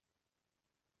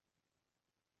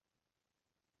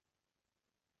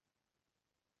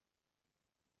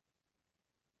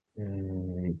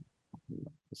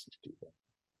 Let's do that.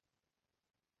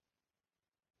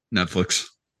 Netflix.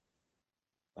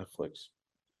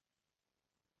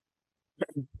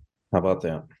 How about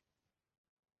that?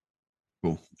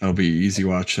 Cool. That'll be easy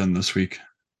watch then this week.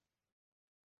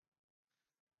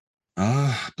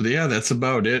 But yeah, that's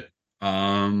about it.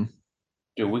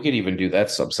 Dude, we could even do that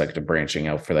subsect of branching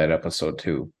out for that episode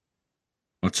too.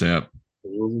 What's that?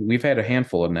 We've had a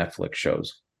handful of Netflix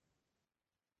shows.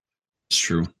 It's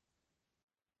true.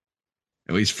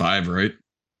 At least 5, right?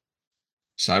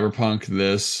 Cyberpunk,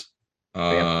 this,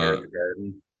 Vampire in the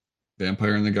Garden.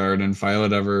 Vampire in the Garden,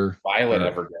 Violet Evergarden.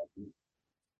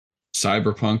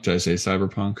 Cyberpunk, did I say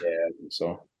Cyberpunk? Yeah,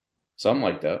 so something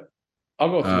like that. I'll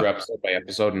go through episode by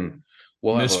episode and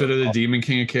we'll have Misfit of the Demon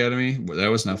King Academy. That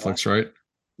was Netflix, right?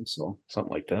 So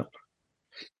something like that.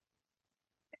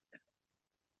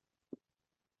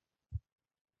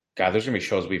 God, there's gonna be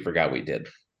shows we forgot we did.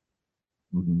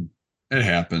 Mm-hmm. It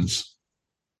happens.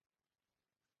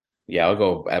 Yeah, I'll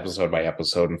go episode by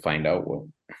episode and find out. We'll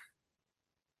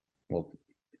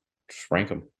just rank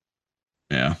them.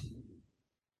 Yeah.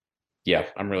 Yeah,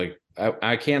 I'm really.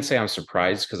 I can't say I'm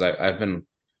surprised because I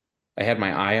had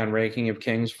my eye on Ranking of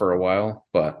Kings for a while,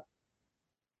 but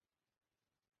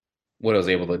what I was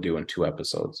able to do in 2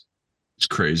 episodes, it's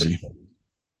crazy.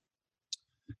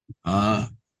 Power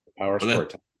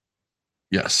sport.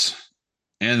 Yes,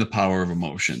 and the power of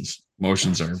emotions.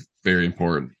 Emotions are very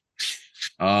important.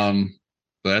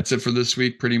 That's it for this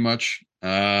week, pretty much. You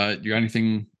got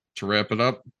anything to wrap it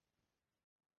up?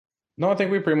 No, I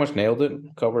think we pretty much nailed it.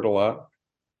 Covered a lot.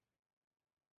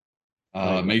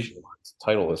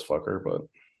 Title this fucker, but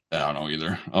I don't know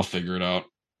either. I'll figure it out.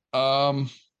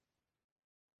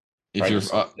 If you're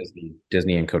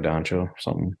Disney and Kodansha or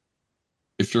something.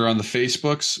 If you're on the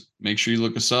Facebooks, make sure you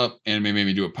look us up. Anime Made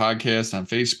Me Do a Podcast on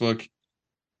Facebook.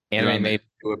 Anime Made Me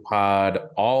Do a Pod,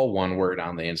 all one word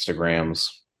on the Instagrams.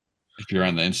 If you're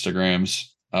on the Instagrams,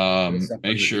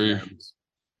 make sure.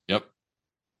 Yep.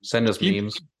 Send us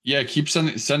memes. Yeah,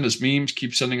 send us memes.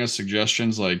 Keep sending us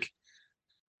suggestions. Like,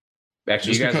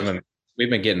 actually, you guys we've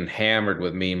been getting hammered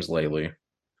with memes lately,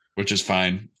 which is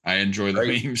fine. I enjoy the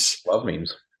memes. Love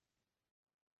memes.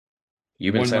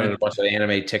 You've been sending a bunch of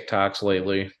anime TikToks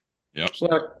lately. Yeah, there's a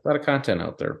lot of content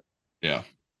out there. Yeah.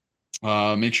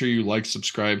 Make sure you like,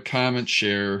 subscribe, comment,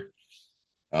 share.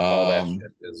 All that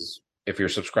shit is, if you're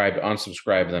subscribed,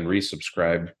 unsubscribe, then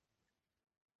resubscribe.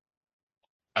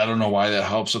 I don't know why that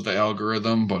helps with the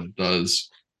algorithm, but it does.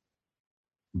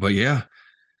 But yeah,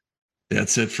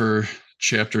 that's it for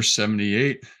chapter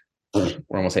 78. We're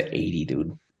almost at 80,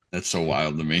 dude. That's so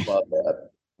wild to me. Love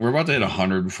that. We're about to hit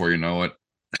 100 before you know it.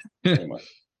 But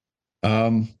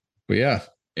yeah,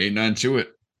 8-9 to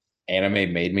it.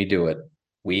 Anime Made Me Do It.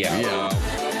 We out.